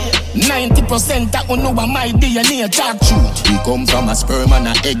 90% that we know my DNA talk truth. We come from a sperm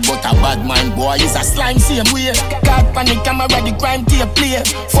and a egg, but a bad mind boy is a slime same way. Caught panic camera, the crime tape play.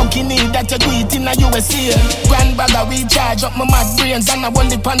 Fucking need that you do it in the USA. Grand bagger recharge up my mad brains, and I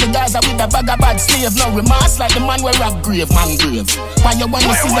only pan the Gaza with a bag of bad slave. Now remorse like the man where rock grave, man grave. Why you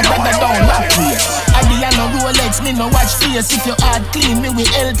wanna see the brother down rock grave? I be no Rolex, me no watch face. If your heart clean, me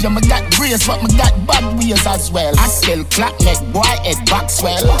will help you. Me got grace, but me got bad ways as well. I still clap neck, boy head back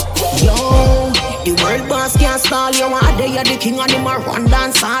swell. Yo, the world boss can't stall you. Are they the king and him a run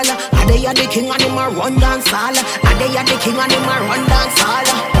dance all? Are they the king and him a run dance all? Are they the king and him a run dance all?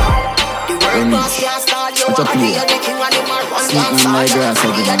 The world boss can't stall you. Are they the king and him a run dance all? Are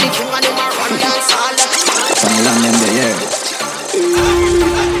they the king and him a run dance all? From land in the air.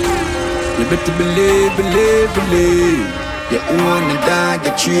 You better believe. You wanna die,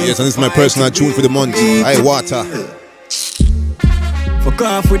 get treated. Yes, and this is my personal tune for the month. I water. Fuck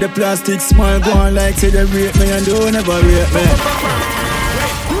off with the plastic smile, go on like say they rate me and don't ever rate me.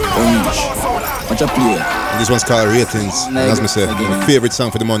 Watch a play. And this one's called Ratings. And as me say, my favorite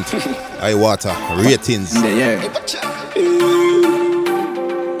song for the month. I water. Ratings. Yeah.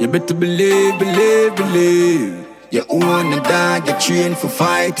 You better believe. You wanna die, get trained for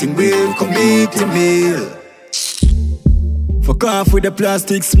fighting, will commit a meal. Fuck off with the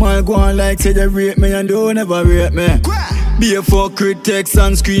plastic smile, go on like say they rate me and don't ever rate me. Be a fuck text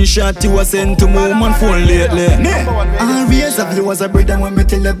and screenshot you was sent to my woman phone lately. Always have you as a brother when me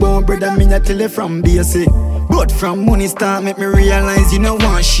tell you about brother, me not tell you from basic. But from money start make me realize you know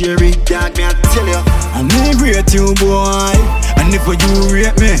want share it. Dog me I tell you, I may rate you boy, and if you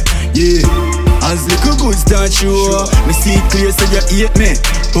rate me, yeah. As little good start show, me see it clear say you hate me,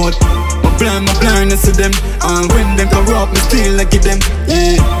 but my blindness to them, and when them corrupt me still like it them,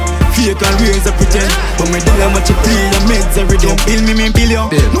 yeah. Fake and real a pretend, but me tell them what you play, your meds every day. Bill me bill you,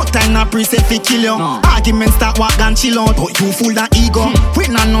 no time na pre-set fi kill you. Arguments start walk and chill out, but you full that ego. We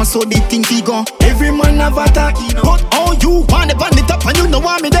not know so they think we go. Every man have attack, but all you want the bandit up and you know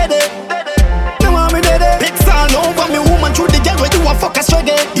want me dead. No want me dead. Pics all over me woman through the girl where you a fuck a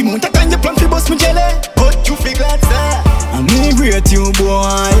struggle. The amount of time you plan fi bust me jelly, but you feel glad sir. I may rate you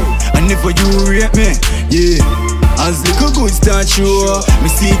boy, and if you rate me, yeah. As little good start show, me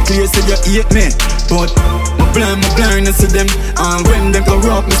see it clear say you hate me, but my blindness to them, and when them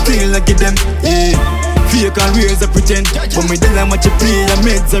corrupt me still like them, yeah. Fake and real a pretend, but me tell them what you play, your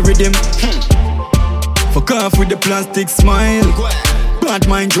meds a rhythm. Fuck off with the plastic smile, bad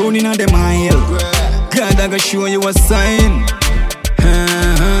mind drowning on them aisle. God I gotta show you a sign.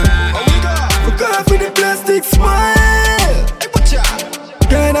 Fuck off with the plastic smile,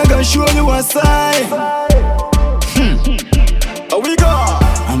 God I gotta show you a sign. We go.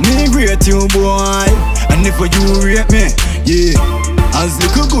 I may rate you boy, and if you rate me, yeah. As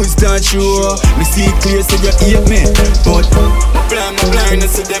little good start show, me see it clear say you hate me, but my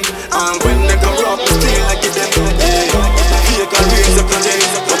blindness to them, and when they come rock me still like it them, yeah. Fake and real a project.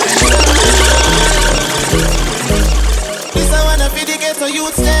 This I wanna feed the ghetto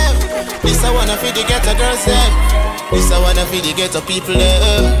youth them. This I wanna feed the ghetto girls them. This I wanna feed the ghetto people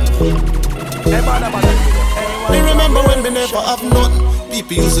them. Me remember when me never have nothing.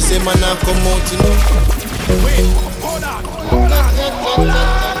 People used to say man I come out, you know. Wait, hold on.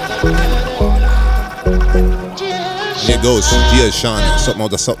 Here goes Vershon, something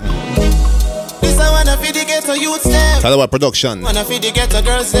out of something. This I wanna feed the ghetto youth them. Tell about production. Wanna feed the ghetto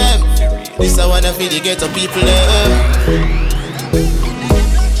girls them. This I wanna feed the ghetto people them.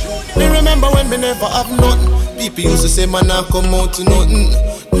 Me remember when me never have nothing. People used to say man I come out to nothing.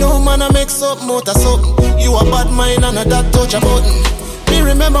 No man I make something out of something. You a bad mind and a that touch a button. Me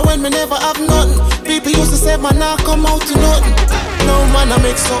remember when me never have nothing. People used to say man I come out to nothing. Now man I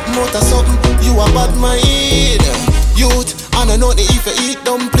make something out of something. You a bad mind, youth. I don't know if you eat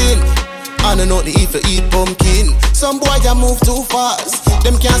dumpling. I don't know if you eat pumpkin. Some boy ya move too fast.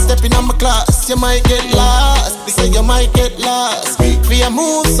 Them can't step in on my class. You might get lost. They say you might get lost. If you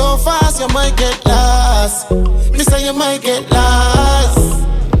move so fast, you might get lost. Me say you might get lost.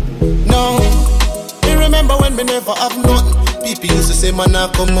 No, me remember when me never have nothing. People used to say man I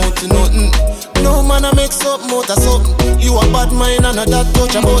come out to nothing. No man I make something out of something. You a bad mind and a that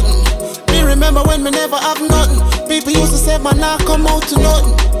touch a button. Me remember when me never have nothing. People used to say man I come out to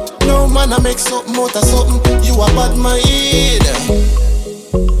nothing. No man I make something out of something. You a bad mind.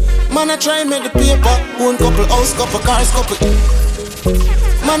 Man I try make the paper. One couple house, couple cars, couple.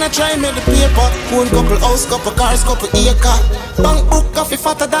 Man I try make the paper. One couple house, couple cars, couple acre. Bank book coffee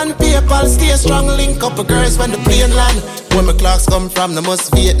fatter than PayPal. Stay strong, link couple girls when the plane land. When my clocks come from the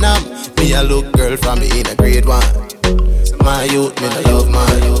must Vietnam. Me a look girl from me in a grade 1. My youth, me no love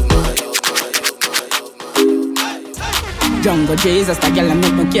my youth, my youth. Jungle Jesus, that girl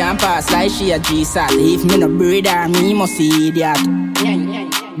make me can't pass like she a Jesus. If me no breed her, me must see idiot.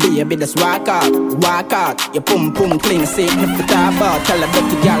 Baby, just walk out. Your pum pum clean, safe enough to talk about. Tell her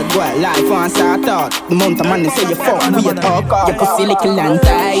dirty girl go out life and start out. The month of money say you fuck me a talk out. Your pussy little and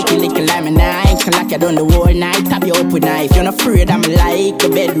tight, you little like me night. Can lock you down the whole night, tap you up with knife. You're not afraid I'm like the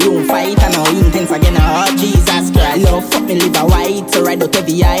bedroom fight. I know intense again, oh Jesus Christ. Love fuck me live a white, so ride out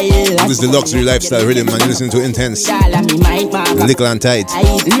every aisle. This is the luxury lifestyle rhythm, man. You listen to Intense. The little and tight.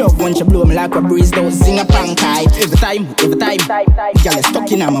 Love when she blow me like a breeze, don't sing a punk tight. Every time, girl is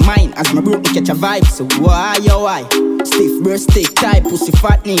stuck in my mind as my broke me catch a vibe. So why, yo, why? Stiff breast, stick tight, pussy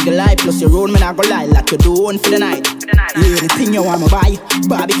fat, nigga lie. Plus your road, man, I go lie like you do one for the night. Yeah, the thing you want me buy.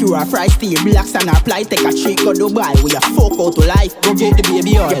 Barbecue or fry, steel, relax and apply. Take a trick, go Dubai. We a fuck out to life. Go get the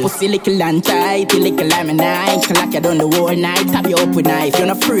baby oil. Your pussy little and tight, you little like me night. Can lock you down the whole night, tap you up with knife. You're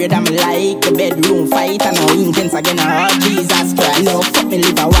not afraid I'm like the bedroom fight. I know intense again, oh Jesus Christ. Love fuck me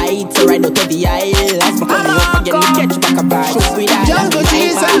live a white, so ride out every aisle. As my coming up again, me catch back a bar. Shoot with that, Jungle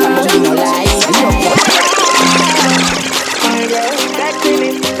Jesus. No lies. My girl, sexy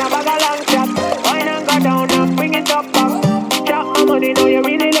lips, now bag a long chop. Wine and go down and bring it up. Chop my money, know you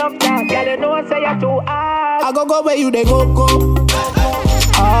really love that. Girl, you know I say you're too hard. I go where you they go.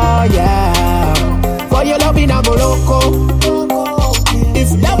 Oh yeah. For your loving I go loco.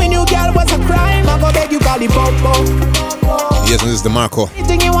 If loving you girl was a crime, I go beg you call it popo. Yes, and this is the Marco.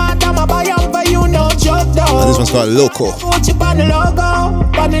 Anything you want, I'ma buy up for you, no joke though. And this one's called Loco. Put you on the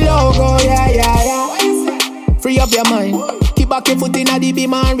logo, yeah. Free up your mind. Keep back your foot in a the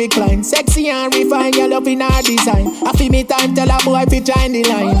beam and recline. Sexy and refine, your love in our design. I feel me time, tell a boy if you join the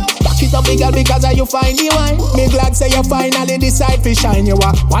line. Back it up, big girl, because you find the wine. Me glad say you finally decide to shine. You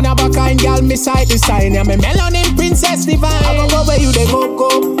are one of a kind, girl, me side to sign. You're me melanin princess divine. I go where you they go.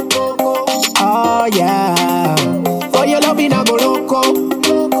 Oh yeah. For your loving I go loco.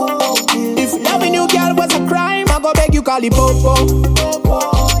 If loving you girl was a crime, I go beg you call it popo.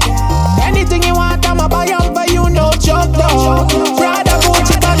 Anything you want, I'ma buy up for you, no joke though. Prada,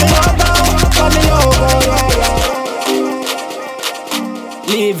 Gucci, on the logo,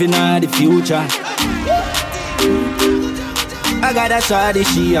 yeah. Living on the future. I got a shawty,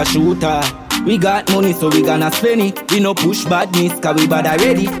 she a shooter. We got money, so we gonna spend it. We no push badness, cause we bad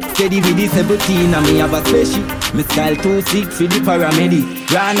already. Steady with the 17, and me have a special. Me style too sick for the paramedic.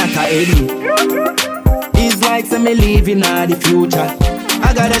 Ranaka Eddie. It's like say me living on the future.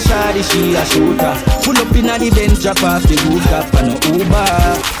 I got a shawty, she a shooter. Pull up in a the Benz, drop off the rooftop and a Uber.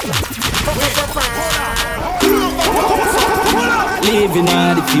 Living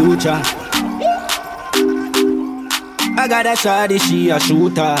on the future. I got a shawty, she a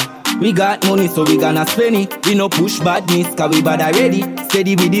shooter. We got money, so we gonna spend it. We no push badness, cause we bad already.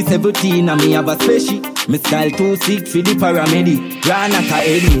 Steady with the 17, and me have a special. Me style too sick for the paramedic. Ranaka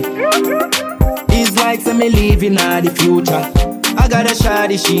Eddie. It's like say me living on the future. I got a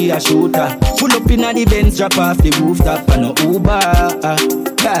shawty, she a shooter. Pull up in a the Benz, drop off the rooftop and a Uber.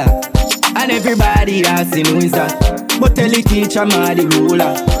 And everybody asking who is that? But tell the teacher, I'm the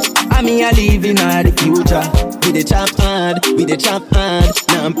ruler. And me a living on the future. We the chop hard.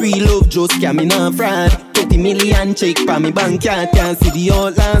 Now I'm pre-love, just scam in a fraud. 20 million check for me bank card. Can't see the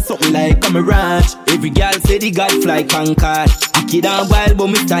outline, something like a mirage. Every girl say the God fly Concord. Wicked and wild, but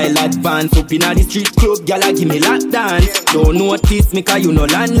me style advance. Up in the street club, girl a give me lap dance. Don't notice me, cause you no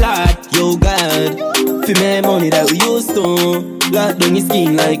landlord. Yo God, for me money that we used to. Lock down your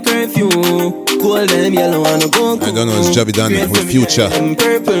skin like perfume. School them yellow and go. I don't know, it's Jabidan with Future.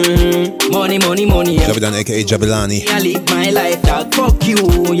 Money, money, money. Jabidan aka Jabilani. I live my life, dog. Fuck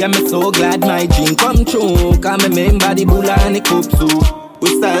you. Yeah, me so glad my dream come true. Come remember the bulla and the cup too.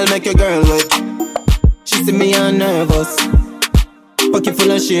 We style make a girl wet. She see me and nervous. Pocket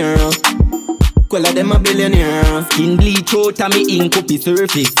full of share. Quella them a billionaire. Skin bleach out and me ink up his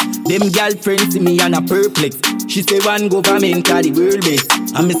surface. Them girlfriends see me and a perplex. She say one government are the world best.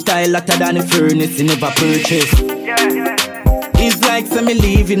 And me style hotter than a furnace, you never purchase. It's like some me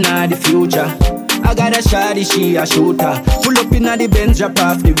living in the future. I got a shawty, she a shooter. Pull up in the Benz, drop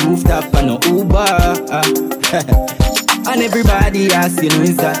off the rooftop and no Uber. And everybody asks, you know,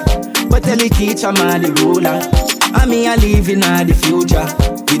 is that? But tell the teacher, I'm the ruler. And me a living in the future.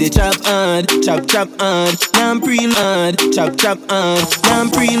 With the chop hard, chop hard. Now I'm real hard, chop hard. Now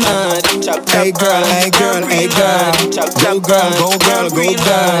I'm real hard, chop hard. Hey girl, hey girl, hey girl. Go girl, go girl, go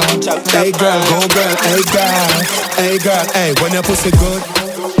girl. Hey girl, go girl, hey girl. Hey girl, hey, when your pussy good.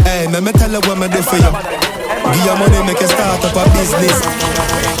 Hey, let me tell you what me do for you. Give your money, make you start up a business.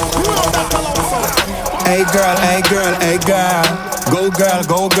 Hey girl, hey girl, hey girl. Go girl,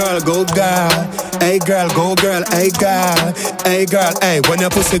 go girl, go girl. Hey girl, go girl, hey girl. Hey girl, hey, when your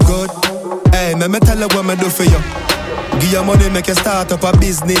pussy good. Hey, let me tell you what me do for you. Give your money, make you start up a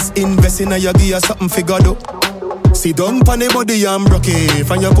business. Invest in you, give you something for God do. See down pon the body and broke it.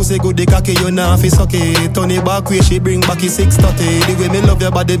 From your pussy good, the cocky, you nah fi suck it. Turn it back way, she bring back it 630. The way me love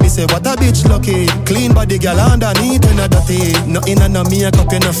your body, me say what a bitch lucky. Clean body, girl underneath when I dirty. Nothing and no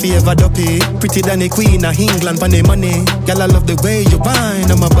makeup, you no favor duppy. Pretty than the queen of England pon the money. Girl, I love the way you bind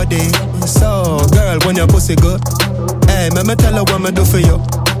on my body. So, girl, when your pussy good, hey, me tell her what me do for you.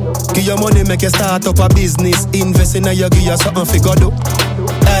 Give your money, make you start up a business. Invest in you, give you something for God do.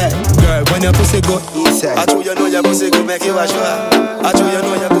 Hey, girl, when your pussy good, I told you know your pussy good, make you a show. I told you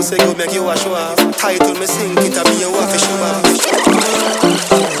know your pussy good, make you a show. Title me sing, it a be a walk a show.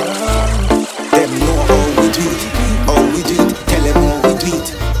 Them know how we do it, how we do it. Tell them how we do it.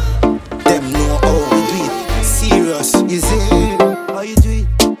 Them know how we do it. Serious, you see? How you do it?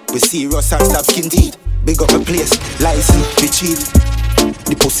 We serious and stop skin teeth. Big up a place, license, we cheat.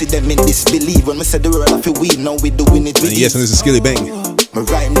 The pussy them in disbelief. When we said the word of a weed, now we doing it with yes, and this is Skilly Bang.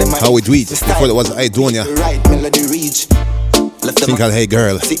 How we do it. Before that was Idonia. Right melody reach. Think called Hey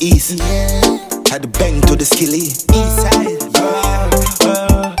Girl. The east. Had the bang to the Skilly. East side.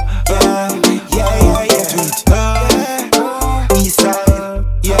 East side.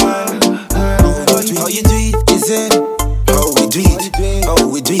 How you do it? Is it? How we do it? How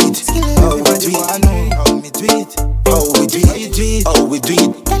we do it? How we do it? How we do it? How we do it? How we do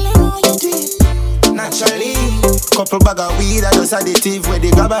it? Tell them how you do it. Naturally. Couple bag of weed, I just additive where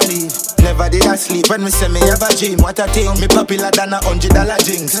they grab a leaf. Never did I sleep when me say me have a dream. What a thing, me popular than $100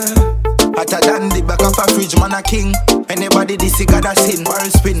 jinx. Hotter than the back of a fridge, man a king. Anybody this got a sin,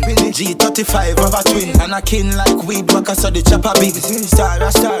 world spin. G35 of a twin, and a kin like weed, worker so the chopper big. Star,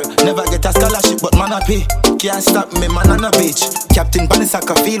 never get a scholarship, but man a pay. Can't stop me, man on a bitch. Captain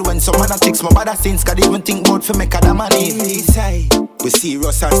Panisaka feel when some man a takes my bad sins. Can't even think about for make a damn money. We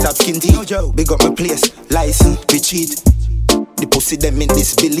serious and stop skin teeth. Big up my place, license, we cheat. The pussy them in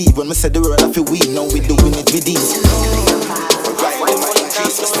disbelief. When me say the word of a weed, now we doing it with these. Right, them I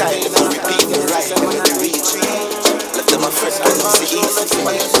increase my style, them I repeat the right, them I the reach. Left them a first, I don't see easy.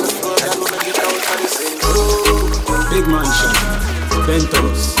 Big mansion,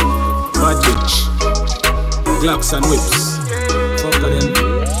 Bentos, budget, Glocks and whips. Fuck them,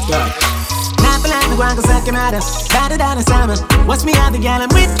 yeah. Me go cause I can matter. Better than a summer. Watch me have the gal I'm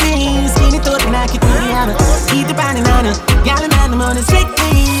with me. Skinny thought and I keep the hammer. Eat the pan and nana. Gal and man, the money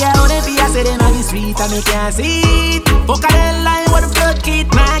strictly. I would if I said them on the street and they can't see it. Fuck a hell line, what a blood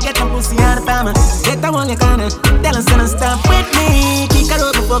kid. Man, get the pussy on the farmer. Get the one you can. Tell them son stop with me. Kick her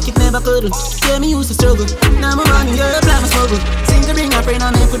over, fuck it, never could. Tell me used to struggle. Now I'm running your blind smoke. Sing the ring, I pray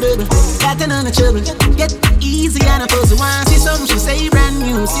not make for double. Got on the children. Get easy and I pose. Once see something, she say brand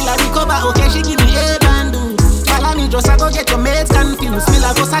new. Still I recover, okay, she give me bandu. Follow me just I go get your mates confused. Me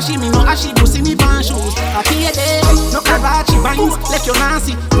like go sashimi, no ashibu, see me pan shoes. I pay a day, no Karachi vines. Let your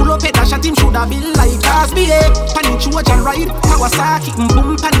Nancy pull up it, a shot him shoulda bill like Cosby. Panny Chuach and ride Kawasaki,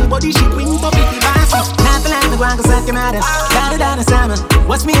 boom, panny body she wing up it, the bossy. Not the land, the guan, cause I can matter. Better than a summer.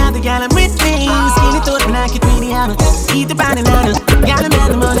 Watch me have the gal I'm with me. Skinny thought me like it with the hammer. Eat the pan and nana. Gal and man,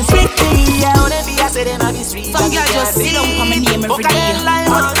 the money strictly. I would be, I say them I be street. Some girl just sit down for my name every day.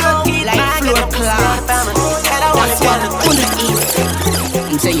 Like floor cloth.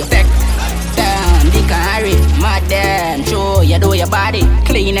 You say you back down, they can hurry. Madam, show you do your body.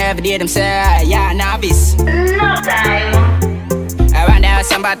 Clean every day, them say, yeah, novice. No time. Around the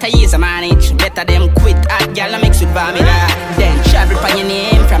somebody use a manage. Better them quit at gal and mix with vomit. Then travel by your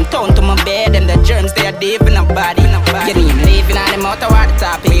name from town to my bed. And the germs they are deep in the body. Your name living on them out of the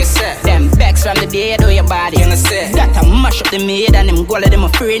top. Them backs from the dead or your body. That a mash up the maid and them go let them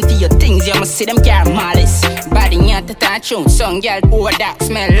afraid to your things. You must see them carry malice. Body not to touch on. Some girl over that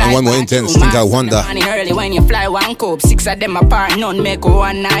smell like. And one more intense, think I wonder. Morning early when you fly one cope. 6 of them apart, none make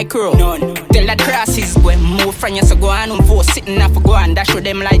one night crow. None. Tell that crosses when move from you so go on. For sitting up for go on. Dash with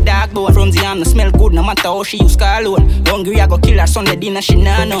them like dog bone. From the arm, no smell good no matter how she use car alone. Hungry I go kill her Sunday dinner she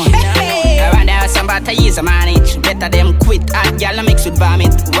nah know. I wonder how somebody use a manage. Better them quit at gal and mix with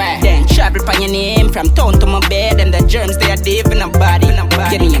vomit. Then travel by your name from town to my bed. And the germs they are deep in the body.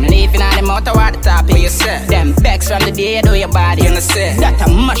 Your name living on them out of the top. Them backs from the dead or your body. That a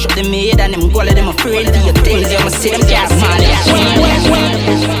mash up the maid and them go let them afraid to your things. You must see them carry malice.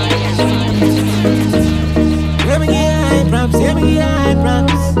 Let me get high props, let me get high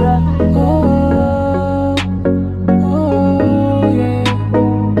props.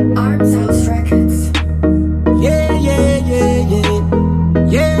 Arms House Records. Yeah, yeah, yeah, yeah.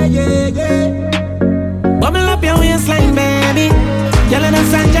 Yeah, yeah, yeah. Bubble up your waistline, baby. Girl, and the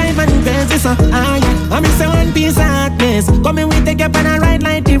sunshine and fancy, so I miss a one piece of hotness. Come in, we take up on a ride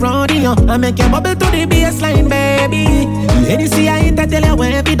like the rodeo. I make you bubble to the baseline, baby. Any see I hit, I tell you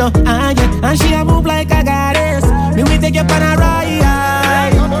where we do. And she a move like a goddess. Me we take up on a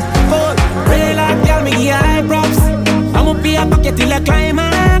ride. Oh, real like girl, me give high props. I'ma be a pocket till a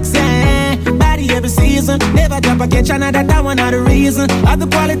climax, yeah. Body every season, never drop a catch another. That one not the reason. Of the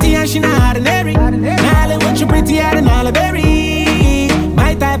quality and she not ordinary. Now what you pretty out and all a berry.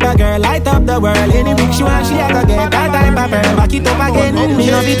 My type of girl, light up the world. Any big she want, she a go get that type of girl. Back it up again,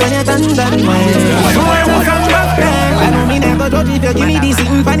 me love it when you done that. So I will come back there. I don't mean I go judge if you give me this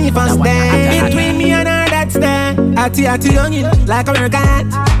sitting funny first day. Between me and her, that's there. Atty youngin, like a workout.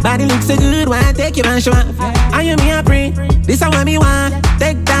 Body looks so good, wanna take you and show off. And you me a pray, this is what me want.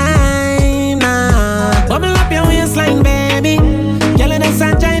 Take time now. Bubble up your waistline, baby. Girl in the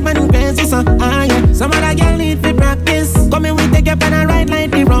sunshine, man, fancy, so yeah. Some other girl need to practice. Come in, we take up on a ride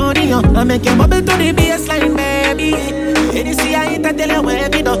like the rodeo. I make you bubble to the baseline, baby. And you see I hit, I tell you where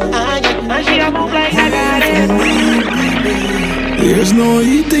we do. Yeah. And she a move like a goddess. There's no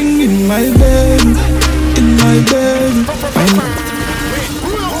eating in my bed. In my bed.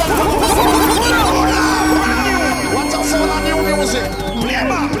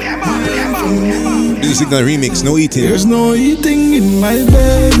 This is the remix, no eating. There's no eating in my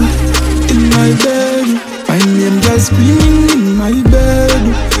bed. In my bed. My name just screaming in my bed.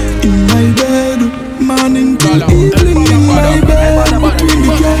 In my bed. Morning till evening in my bed. Between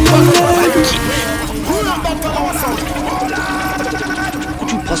the girl and legs.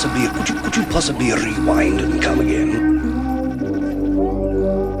 Could you possibly rewind and come again?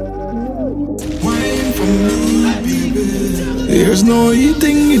 Wine for me, baby. There's no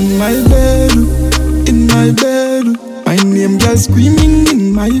eating in my bed. In my bed. My name just screaming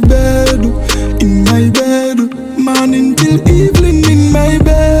in my bed. In my bed. Morning till evening in my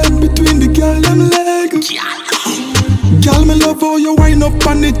bed. Between the girl and legs. Girl, me love how you wind up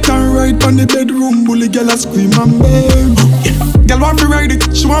on it and ride on the bedroom. Bully girl a scream and beg. Girl want to ride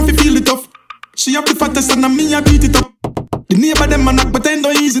it, she want to feel it tough. She up the fattest and me a beat it up. The neighbor them a knock but I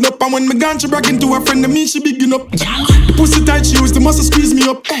don't easy up. And when me gone she bragging to her friend and me she bigging up. The pussy tight she use the muscle squeeze me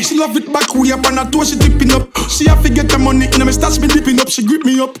up. She love it back way up and her toe she dipping up. She have to get the money in me starts me dipping up. She grip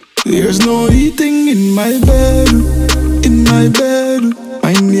me up. There's no eating in my bed. In my bed.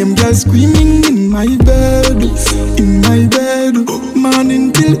 My name girl screaming in my bed. In my bed.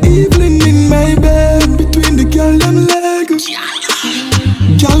 Morning till evening in my bed. Between the girl and legs.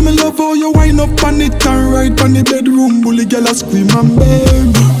 Girl, me love how you wind up on it and ride on the bedroom. Bully girl a scream and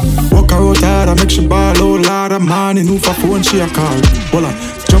beg. Walk her out hard and make she ball out loud. A morning who for phone she a call. Hold on,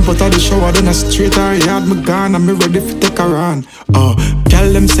 jump out of the shower then I straight her yard. Me gone and me ready for take her on.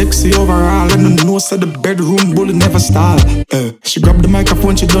 Girl them sexy overall and the nose of the bedroom bully never stall. She grab the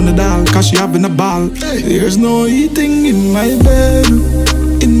microphone, she done it all cause she having a ball. There's no eating in my bed.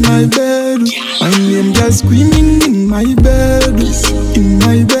 In my bed. My name just screaming in my bed. In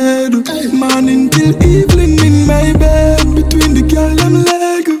my bed. Morning till evening in my bed. Between the girl and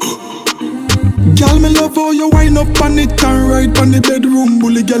leg. Girl, me love how you wind up on it and ride on the bedroom.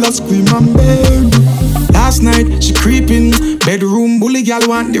 Bully girl a scream and beg. Last night she creeping. Bedroom bully girl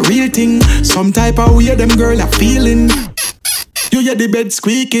want the real thing. Some type of way them girl are feeling. You hear the bed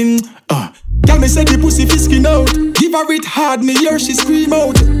squeaking. Girl, me say the pussy fisking out. Give her it hard, me hear she scream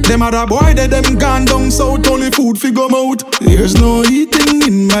out. Them other boy that them gone down south. Only food fi go out. There's no eating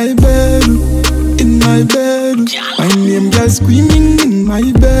in my bed. In my bed. My name girl screaming in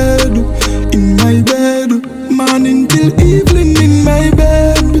my bed. Morning till evening in my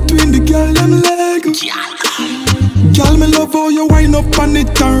bed. Between the girl them leg. Girl, me love how you wind up on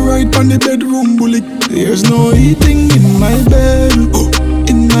it and ride on the bedroom bullet. There's no eating in my bed.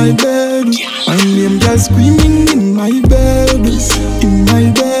 In my bed. My name girl screaming in my bed.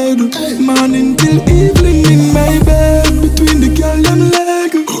 Morning till evening in my bed. Between the girl them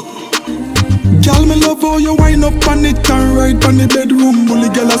leg. Girl, me love how you wind up on it and ride on the bedroom bully.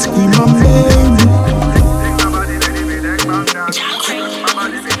 Girl, I scream and beg.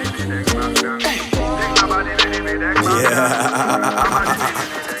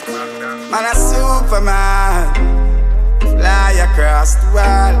 Man a Superman, fly across the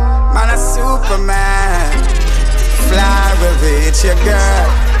world. Man a Superman, fly with your girl.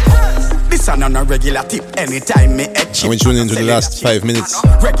 This a no regular tip. Anytime me head chip. I'm tuning into the last 5 minutes.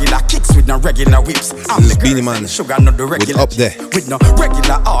 Regular kicks with no regular whips. I'm the Beanie Man sugar, not the regular with Up There with no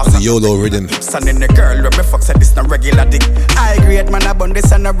regular ass. and the YOLO rhythm. And then the girl where me fuck said this no regular dick. I grade man a bun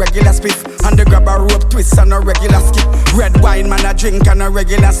this and a regular spliff. And the grab a rope twist and a regular skip. Red wine man a drink and a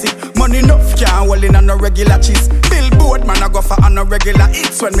regular sip. Money enough can't hold in and a regular cheese. Billboard man a go for and a regular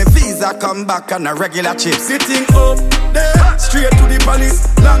hits. When me visa come back and a regular chip. Sitting up there, straight to the palace.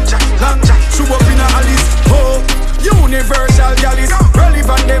 Long jack, shoot up in a Alice. Oh, universal Gyalis.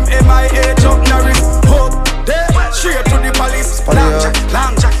 Relevant them MIA Chuck Norris. Oh, there, straight to the palace.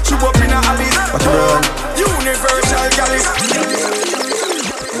 Long jack, shoot up in a Alice. Oh, universal Gyalis.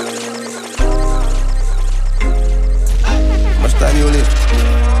 Much time you live?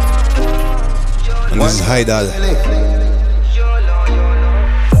 And this is Haidal.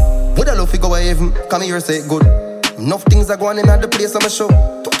 Would I love to go even? Come here, say it good. Enough things are going in at the place I'm a show.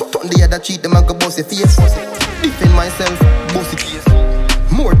 The other cheat them and go boss your face. Defend myself, bossy case.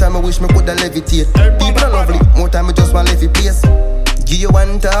 More time I wish me coulda levitate. People are lovely, more time I just want left your place. Give you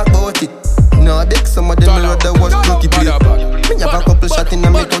one talk about it. No, beg some of them rather watch Lucky play. Me have a couple shot in a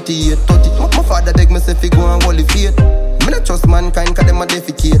me 38, 30. My father beg me say fi go and holy faith. Me not trust mankind cause them a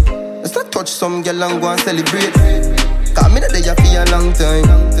defecate. Let's not touch some girl and go and celebrate. Cause me not there for a long time.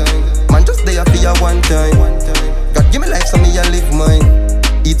 Man just there for a one time. God give me life so me a live mine.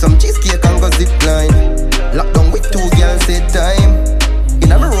 Eat some cheesecake and go zip line. Lock down with 2 girls at time.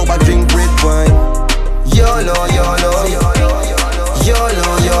 In a robot drink red wine. YOLO, YOLO, YOLO.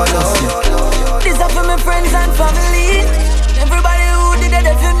 This is for my friends and family. Everybody who did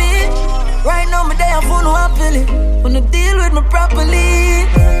it for me. Right now me there for no happily. Wanna deal with me properly.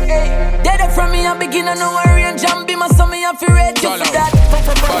 Hey, dead up from me a beginner, no worry and jam be my son me a fi rate you for that.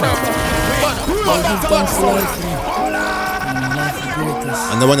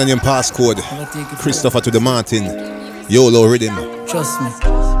 And the one on your passcode, Christopher to the Martin, YOLO rhythm. Trust me.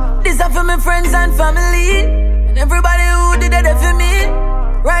 This is for my friends and family. And everybody who did it for me.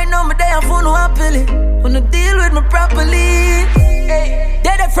 Right now me there for no happily. Wanna deal with me properly. Hey,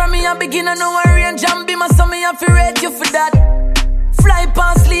 dead up from me a beginner, no worry and jam be my son me a fi rate you for that. Fly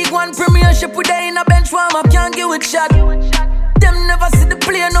past League One Premiership with day in a bench warm up, can't get with shot. Them never see the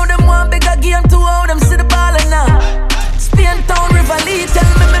play, now them want big a game to how them see the ball and now. Spain Town River Lee, tell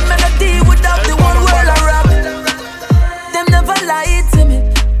me melody without the one world I rap. Them never lie to me.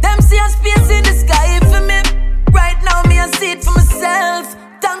 Them see a space in the sky for me. Right now me I see it for myself.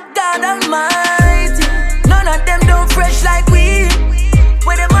 Thank God Almighty. None of them don't fresh like we.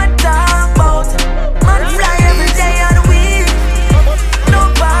 What them a talk about? Man fly every day of the week.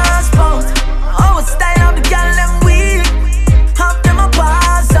 No passport. Our style of the girl them weak. Have them a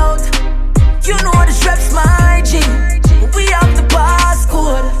pass out. You know the straps my G. We have the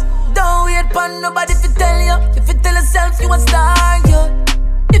passcode. Don't wait for nobody to tell you. If you tell yourself you a star, yeah.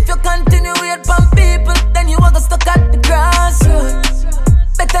 If you continue wait for people, then you are gonna stuck at the crossroads.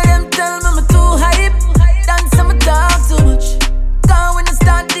 Better them tell me I'm too hype than some talk too much. Cause when I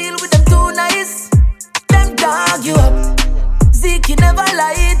start deal with them too nice, them dog you up. Zeke, you never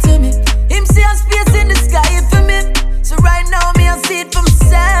lie to me. Him see a space in the sky for me. So right now me I see it for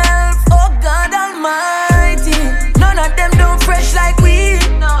myself. Oh God Almighty. None of them don't fresh like we.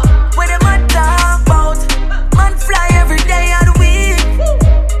 What them a talk about? Man fly every day of the week.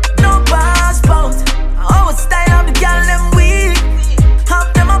 No passport. Our style of the girl them weak.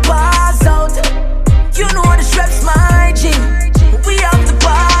 Have them a pass out. You know the straps my G. We have the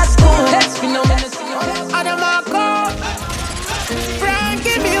passport. Let's be no minutes. Adamako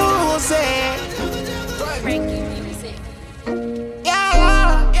Frankie music.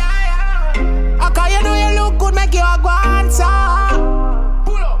 Yeah. Okay, you know you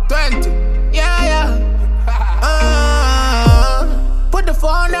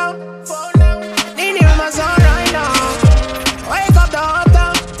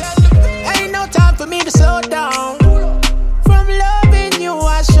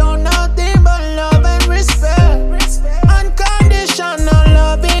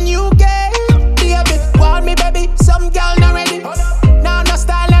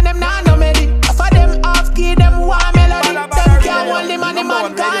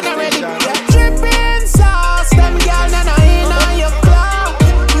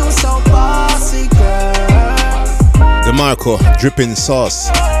Marco, Dripping Sauce.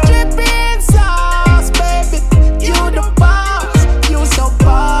 Dripping sauce, baby. You the boss. You so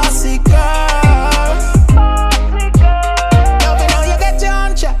bossy, girl. Love it how you get your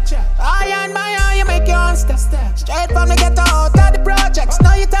own check. I on my own, you make your own step. Straight from the ghetto out of the projects.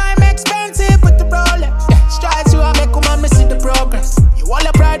 Know your time expensive with the Rolex. Strides you a make woman, me see the progress. You all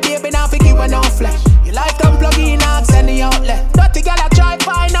a pride, baby, now fi give her no flesh. Your lifetime plug in, ask any outlet. Dirty girl, I try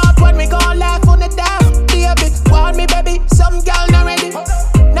find out when we gon' laugh on the death. Baby, want me, baby, some girl not ready.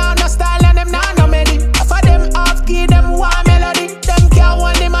 Now no style and them now no many. For them off key, them want melody. Them can't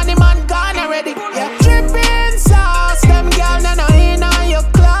want the man gone already. Yeah, dripping sauce, them girl no in on your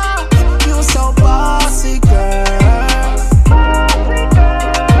club. You so bossy, girl.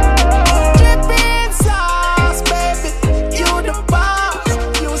 Dripping sauce, baby, you the boss.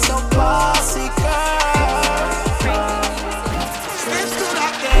 You so bossy, girl. Steps to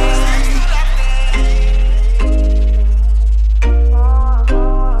that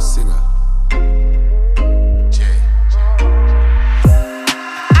Singer.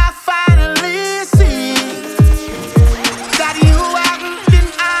 I finally see that you haven't been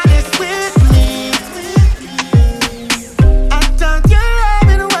honest with me. I thought your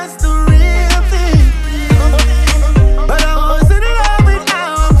loving was the real thing, but I was in love with how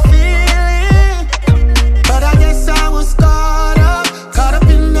I'm feeling. But I guess I was caught up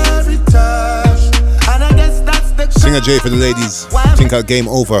in every touch, and I guess that's the Singer J for the ladies. Think our game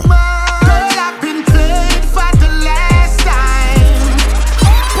over. girl I've been played for the last time.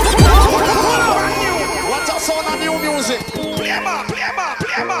 What's up, sound of new music? Play 'em up, play 'em up,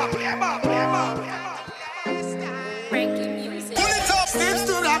 play 'em up, play 'em up, play 'em up. Pull it up, steps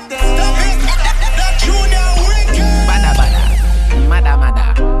to that Badda, badda, mada, mada.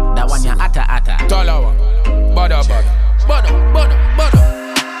 That one ya ata, ata. Talawa, bada, bada, bada, bada, bada.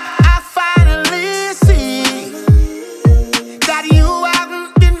 I finally see that you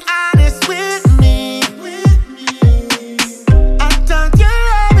haven't been honest with me. I thought your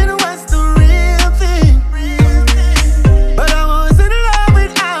loving was the real thing, but I was in love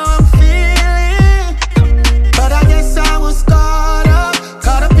with how I'm feeling. But I guess I was caught up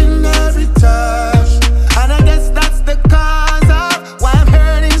in every touch, and I guess that's the cause of why I'm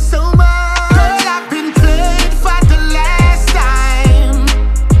hurting so much. Girl, I've been played for the last time.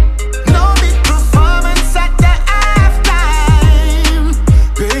 No big performance at the halftime.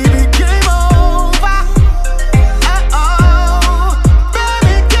 Baby, game over.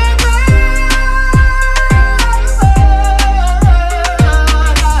 Baby, game over.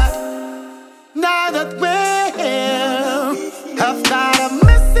 Now that we're here, I've got a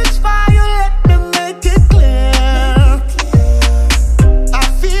message for you, let me make it clear. I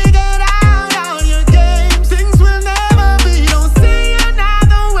figured out all your games, things will never be. Don't say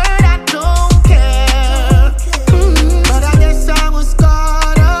another word, I don't care. But I guess I was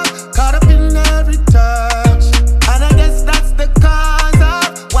caught up in every touch, and I guess that's the cause of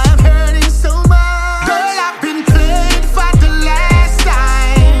why I'm hurting so much. Girl, I've been played for the last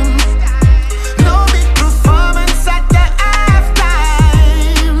time. No big performance at the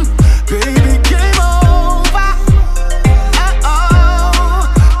halftime. Baby, game over.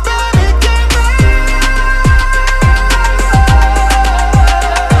 Baby, game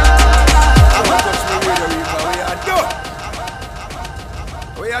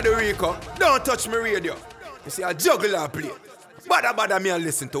Where you do, Rico? Don't touch me radio. You see a juggler play. Badda, badda me and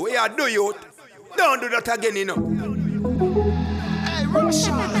listen to. Where you do, youth? Don't do that again, you know. Hey,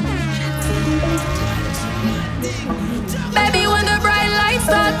 Vershon. Baby, when the bright lights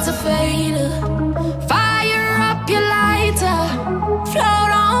start to fade, fire up your lighter,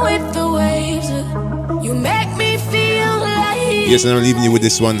 float on with the waves. You make me feel like. Yes, and I'm leaving you with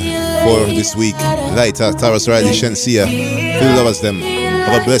this one for this week. Lighter, Taurus Riley, Shenseea. Full lovers them.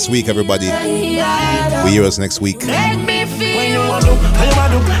 Have a blessed week, everybody. We hear us next week. When you want to,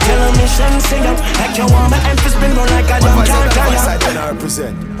 tell them it's Shenseea. Like you want my emphasis been run like a damn Kartel. I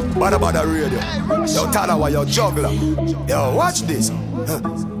represent. Badda, badda radio. Yo, Talawa, yo, juggler. Yo, watch this.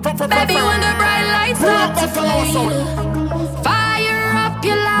 Baby, when the bright lights start to fade, fire up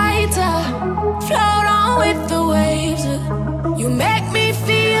your lighter, float on with the waves. You make me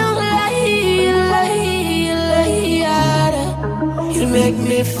feel like you make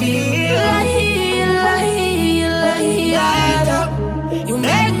me feel like you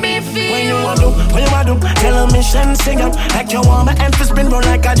make me feel. When you want to, tell them it's Shenseea. Like you want my emphasis been run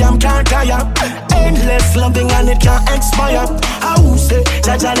like a damn Kartel. Endless loving and it can't expire. I will say,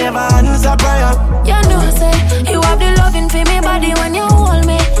 Jaja never answer prayer. You know, say, you have the loving for me body when you hold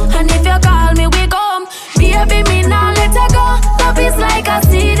me. And if you call me, we come. Baby, me now let you go. Love is like a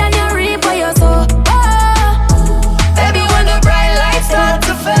seed and you reap what you sow. Oh, baby,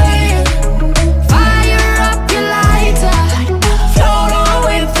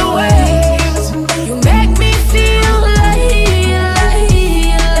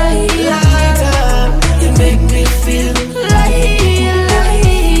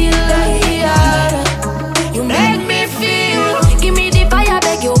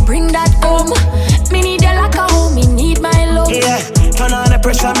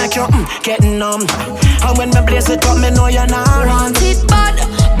 pressure make you get numb. And when me blaze it up, me know you're not wrong. Want it bad,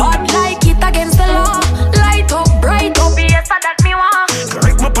 bad like it against the law. Light up, bright up, yes, that me want.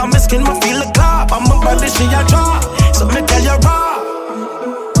 Correct me on my skin, me feel the clap. And my body see a draw, so me tell you raw.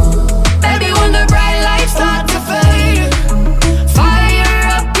 Baby, when the bright lights start to fade, fire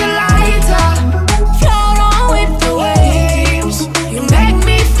up your lighter, float on with the waves. You make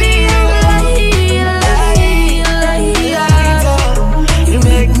me feel lighter. You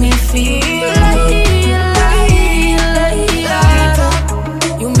make me feel lighter.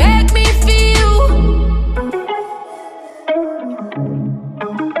 You make me feel.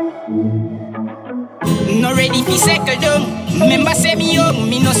 No ready for settle down. Remember say me young,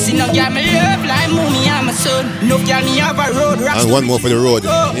 me no see no girl me love like mommy and my son. No girl me have a road. And one more for the road,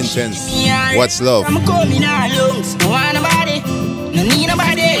 intense. What's love? I'm coming out lungs. No want nobody, no need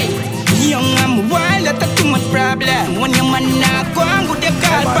nobody. Young I'm wild, that's too much problem. When your man not go and go the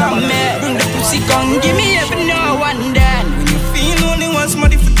call for me. Bring the pussy come, give me every now and then. When you feel only one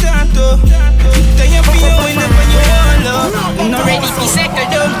somebody for tattoo. Then you feel whenever you want love. No ready for settle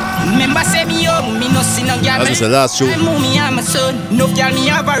down. Remember say me young, me no see no girl. That's the last show. Mommy and my son. No girl me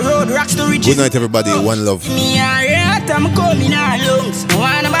have a road, rocks to riches. Good night everybody, one love. Me alright, I'm coming out lungs. No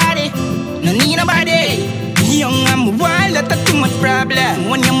want nobody, no need nobody. Young I'm wild, that's too much problem.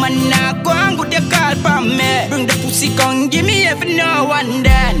 When your man not go and go the call for me. Bring the pussy come, give me every now and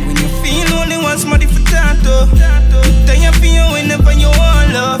then. When you feel only one somebody for tattoo. Then you feel whenever you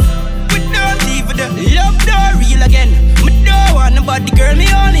want love. We don't leave the love door real again. Me don't want nobody, girl, me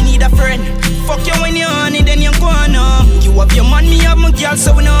only need a friend. Fuck you when you're on it, then you're going on. You have your man, me have my girl,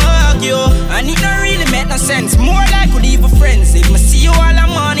 so we don't argue. And it don't really make no sense. More like we leave friends. If me see you all the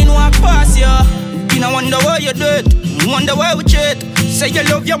morning, walk past you. I wonder why you do it, wonder why we cheat. Say you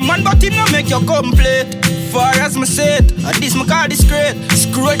love your man, but him not make you complete. Far as me say it, at this me call discreet.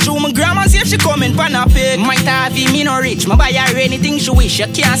 Scroll through my grandma, see if she coming pan a pig. Might have him, me no rich, me buy her anything she wish. You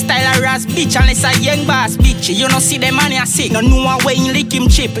can't style her as bitch unless a young boss bitch. You no see the money I sick, no know why you lick him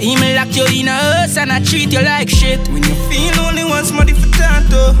chip. Him lock you in a house and I treat you like shit. When you feel only one somebody for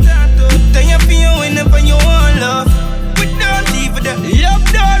tattoo, then you feel whenever you want love. We don't leave the love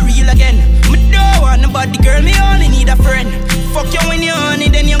door real again. Me don't want nobody, girl, me only need a friend. Fuck you when you're on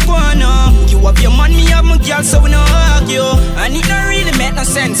it, then you're going on. You have your man, me have my girl, so we don't argue. And it don't really make no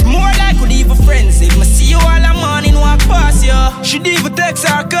sense. More like we leave friends. If me see you all the morning, walk past you. She even text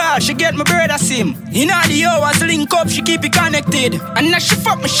her call, she get my brother sim. In all the hours, link up, she keep it connected. And now she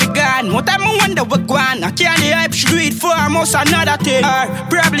fuck me, she gone. What time I wonder what gone? I can't hype, she do it for her, most another thing. Or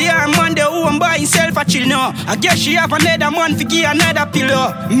probably her man, the who by himself a chill now. I guess she have another man to give another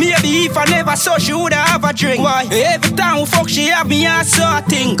pillow. Maybe if I never saw, she would have a drink. Why? Every time we fuck, she have me ass, so I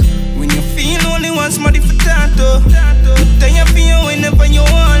think. When you feel only one somebody for tattoo, then you feel whenever you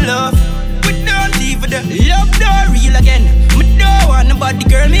want love. We don't leave the love door real again. Me don't want nobody,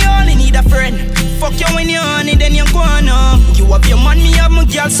 girl, me only need a friend. Fuck you when you're on it, then you're going on. You have your man, me have my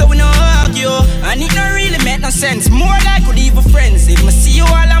girl, so we don't argue. And it don't really make no sense. More like we leave friends. If me see you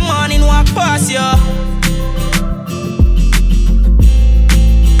all the morning, walk past you.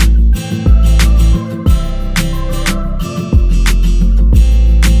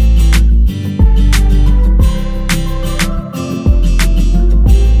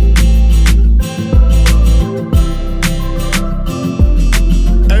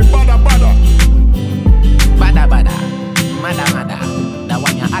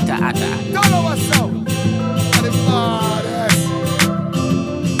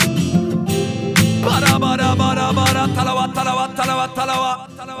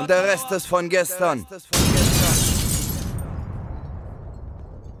 Und der Rest ist von gestern.